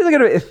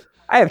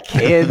 I have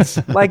kids.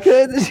 Like,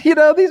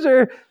 these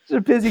are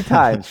busy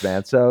times,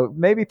 man. So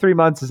maybe 3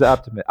 months is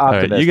optimistic.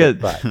 Right, you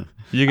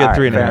get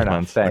 3.5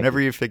 months. Whenever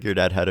you figured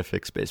out how to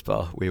fix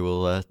baseball, we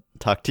will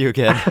talk to you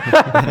again.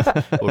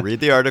 We'll read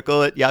the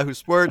article at Yahoo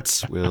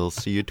Sports. We'll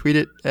see you tweet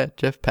it at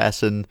Jeff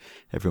Passan.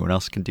 Everyone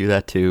else can do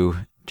that too.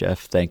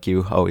 Jeff, thank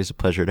you. Always a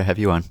pleasure to have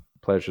you on.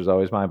 Pleasure's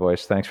always mine,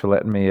 boys. Thanks for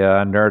letting me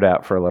nerd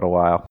out for a little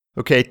while.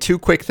 Okay, 2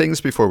 quick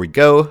things before we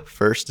go.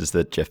 First is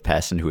that Jeff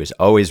Passan, who is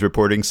always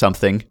reporting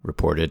something,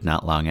 reported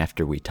not long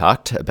after we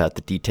talked about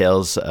the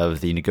details of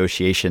the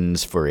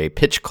negotiations for a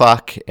pitch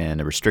clock and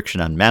a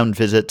restriction on mound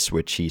visits,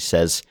 which he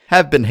says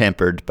have been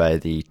hampered by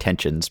the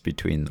tensions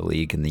between the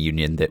league and the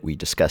union that we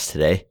discussed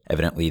today.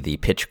 Evidently, the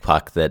pitch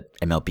clock that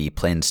MLB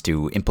plans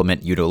to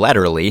implement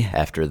unilaterally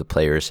after the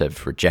players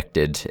have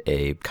rejected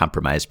a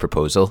compromise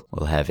proposal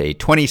will have a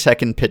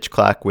 20-second pitch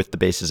clock with the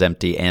bases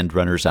empty and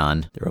runners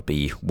on. There will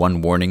be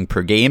 1 warning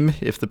per game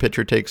if the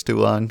pitcher takes too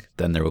long.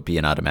 Then there will be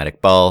an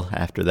automatic ball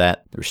after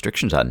that. The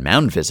restrictions on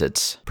mound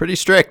visits, pretty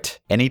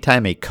strict.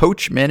 Anytime a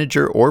coach,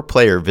 manager, or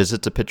player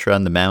visits a pitcher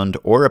on the mound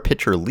or a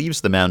pitcher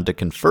leaves the mound to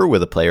confer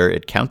with a player,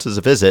 it counts as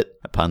a visit.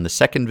 Upon the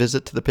second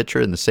visit to the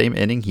pitcher in the same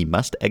inning, he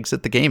must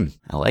exit the game.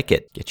 I like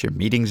it. Get your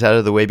meetings out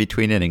of the way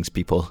between innings,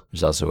 people.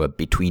 There's also a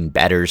between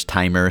batters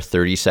timer,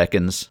 30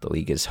 seconds. The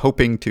league is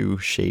hoping to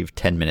shave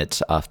 10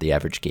 minutes off the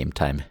average game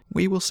time.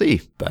 We will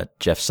see. But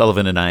Jeff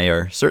Sullivan and I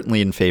are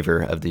certainly in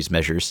favor of these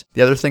measures.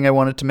 The other thing I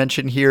wanted to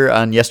mention here,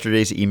 on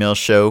yesterday's email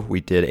show,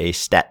 we did a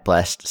Stat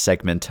Blast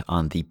segment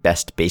on the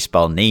best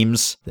baseball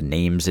names, the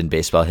names in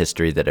baseball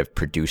history that have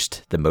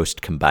produced the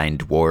most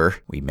combined WAR.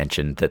 We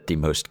mentioned that the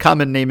most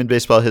common name in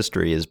baseball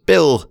history is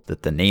Bill,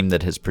 that the name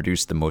that has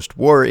produced the most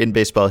WAR in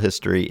baseball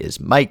history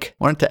is Mike.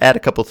 I wanted to add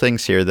a couple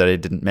things here that I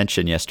didn't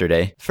mention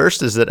yesterday.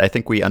 First is that I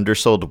think we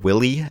undersold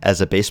Willie as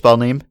a baseball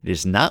name. It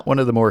is not one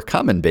of the more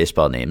common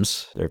baseball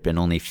names. There have been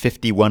only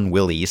 51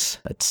 Willies.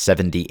 That's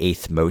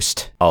 78th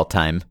most all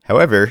time.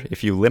 However,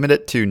 if you limit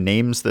it to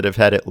names that have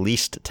had at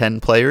least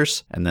 10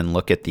 players and then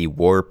look at the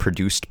WAR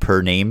produced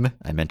per name,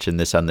 I mentioned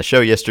this on the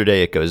show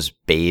yesterday, it goes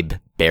Babe,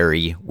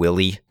 Barry,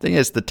 Willie. Thing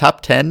is, the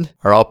top 10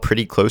 are all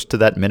pretty close to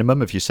that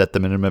minimum if you set the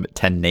minimum at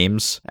 10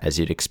 names, as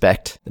you'd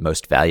expect. The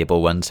most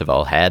valuable ones have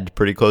all had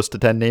pretty close to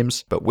 10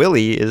 names, but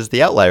Willie is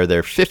the outlier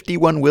there.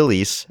 51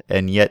 Willies,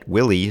 and yet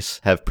Willies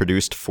have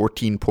produced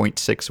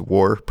 14.6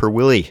 WAR per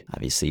Willie.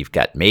 Obviously, you've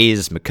got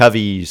Mays,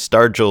 McCovey,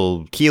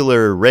 Stargell,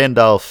 Keeler,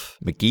 Randolph,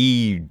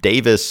 McGee,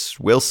 Davis,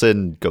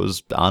 Wilson,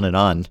 goes on and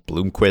on.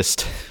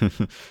 Bloomquist.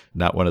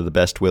 Not one of the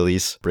best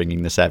Willies,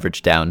 bringing this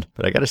average down.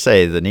 But I gotta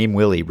say, the name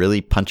Willie really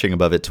punching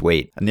above its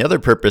weight. And the other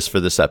purpose for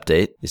this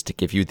update is to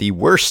give you the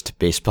worst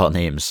baseball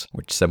names,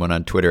 which someone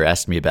on Twitter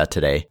asked me about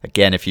today.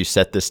 Again, if you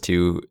set this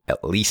to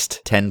at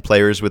least 10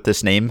 players with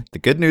this name, the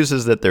good news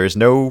is that there is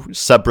no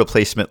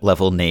sub-replacement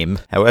level name.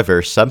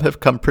 However, some have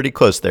come pretty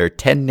close. There are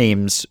 10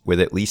 names with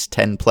at least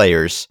 10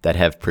 players that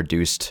have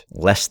produced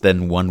less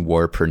than 1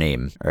 WAR per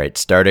name. All right,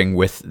 starting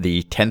with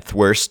the 10th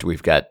worst,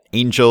 we've got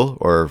Angel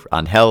or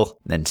Angel,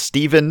 then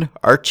Steven,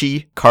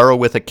 Archie, Carl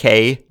with a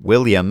K,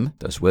 William,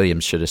 those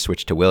Williams should have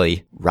switched to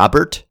Willie,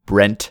 Robert,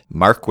 Brent,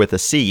 Mark with a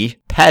C,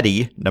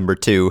 Patty, number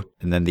 2,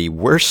 and then the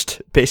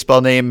worst baseball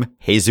name,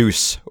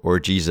 Jesus or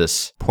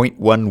Jesus.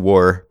 0.1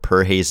 WAR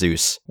per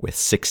Jesus, with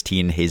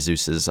 16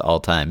 Jesuses all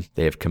time.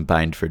 They have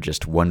combined for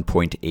just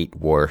 1.8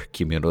 WAR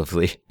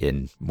cumulatively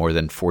in more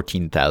than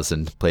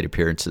 14,000 plate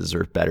appearances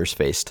or batters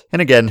faced.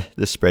 And again,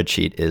 this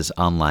spreadsheet is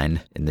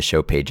online in the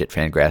show page at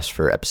Fangraphs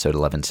for episode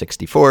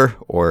 1164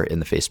 or in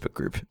the Facebook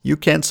group. You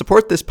can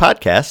support this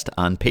podcast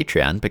on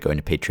Patreon by going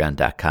to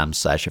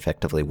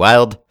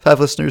patreon.com/effectivelywild. 5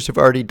 listeners who've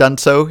already done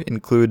so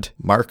include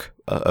Mark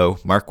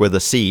with a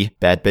C,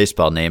 bad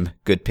baseball name,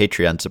 good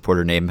Patreon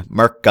supporter name,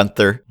 Mark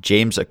Gunther,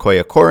 James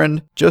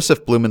Akoya-Koren,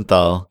 Joseph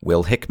Blumenthal,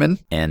 Will Hickman,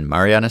 and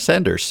Mariana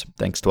Sanders.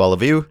 Thanks to all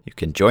of you. You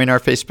can join our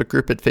Facebook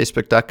group at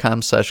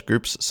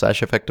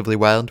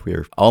facebook.com/groups/effectivelywild. We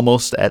are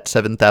almost at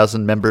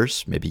 7,000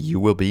 members. Maybe you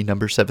will be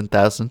number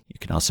 7,000. You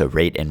can also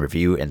rate and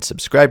review and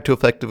subscribe to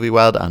Effectively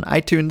Wild on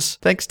iTunes.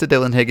 Thanks to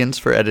Dylan Higgins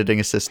for editing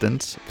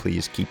assistance.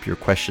 Please keep your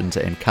questions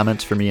and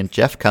comments for me and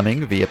Jeff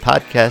coming via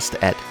podcast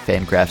at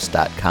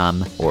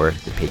fangraphs.com or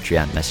the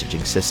Patreon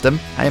messaging system.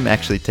 I am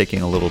actually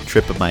taking a little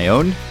trip of my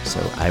own, so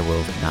I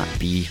will not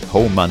be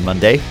home on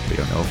Monday. We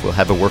don't know if we'll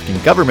have a working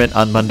government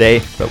on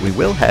Monday, but we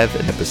will have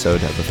an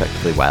episode of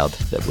Effectively Wild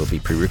that we'll be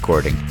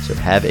pre-recording. So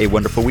have a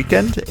wonderful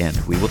weekend, and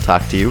we will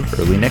talk to you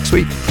early next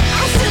week.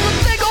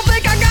 I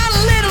got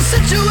a little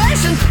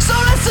situation, so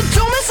listen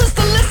to me.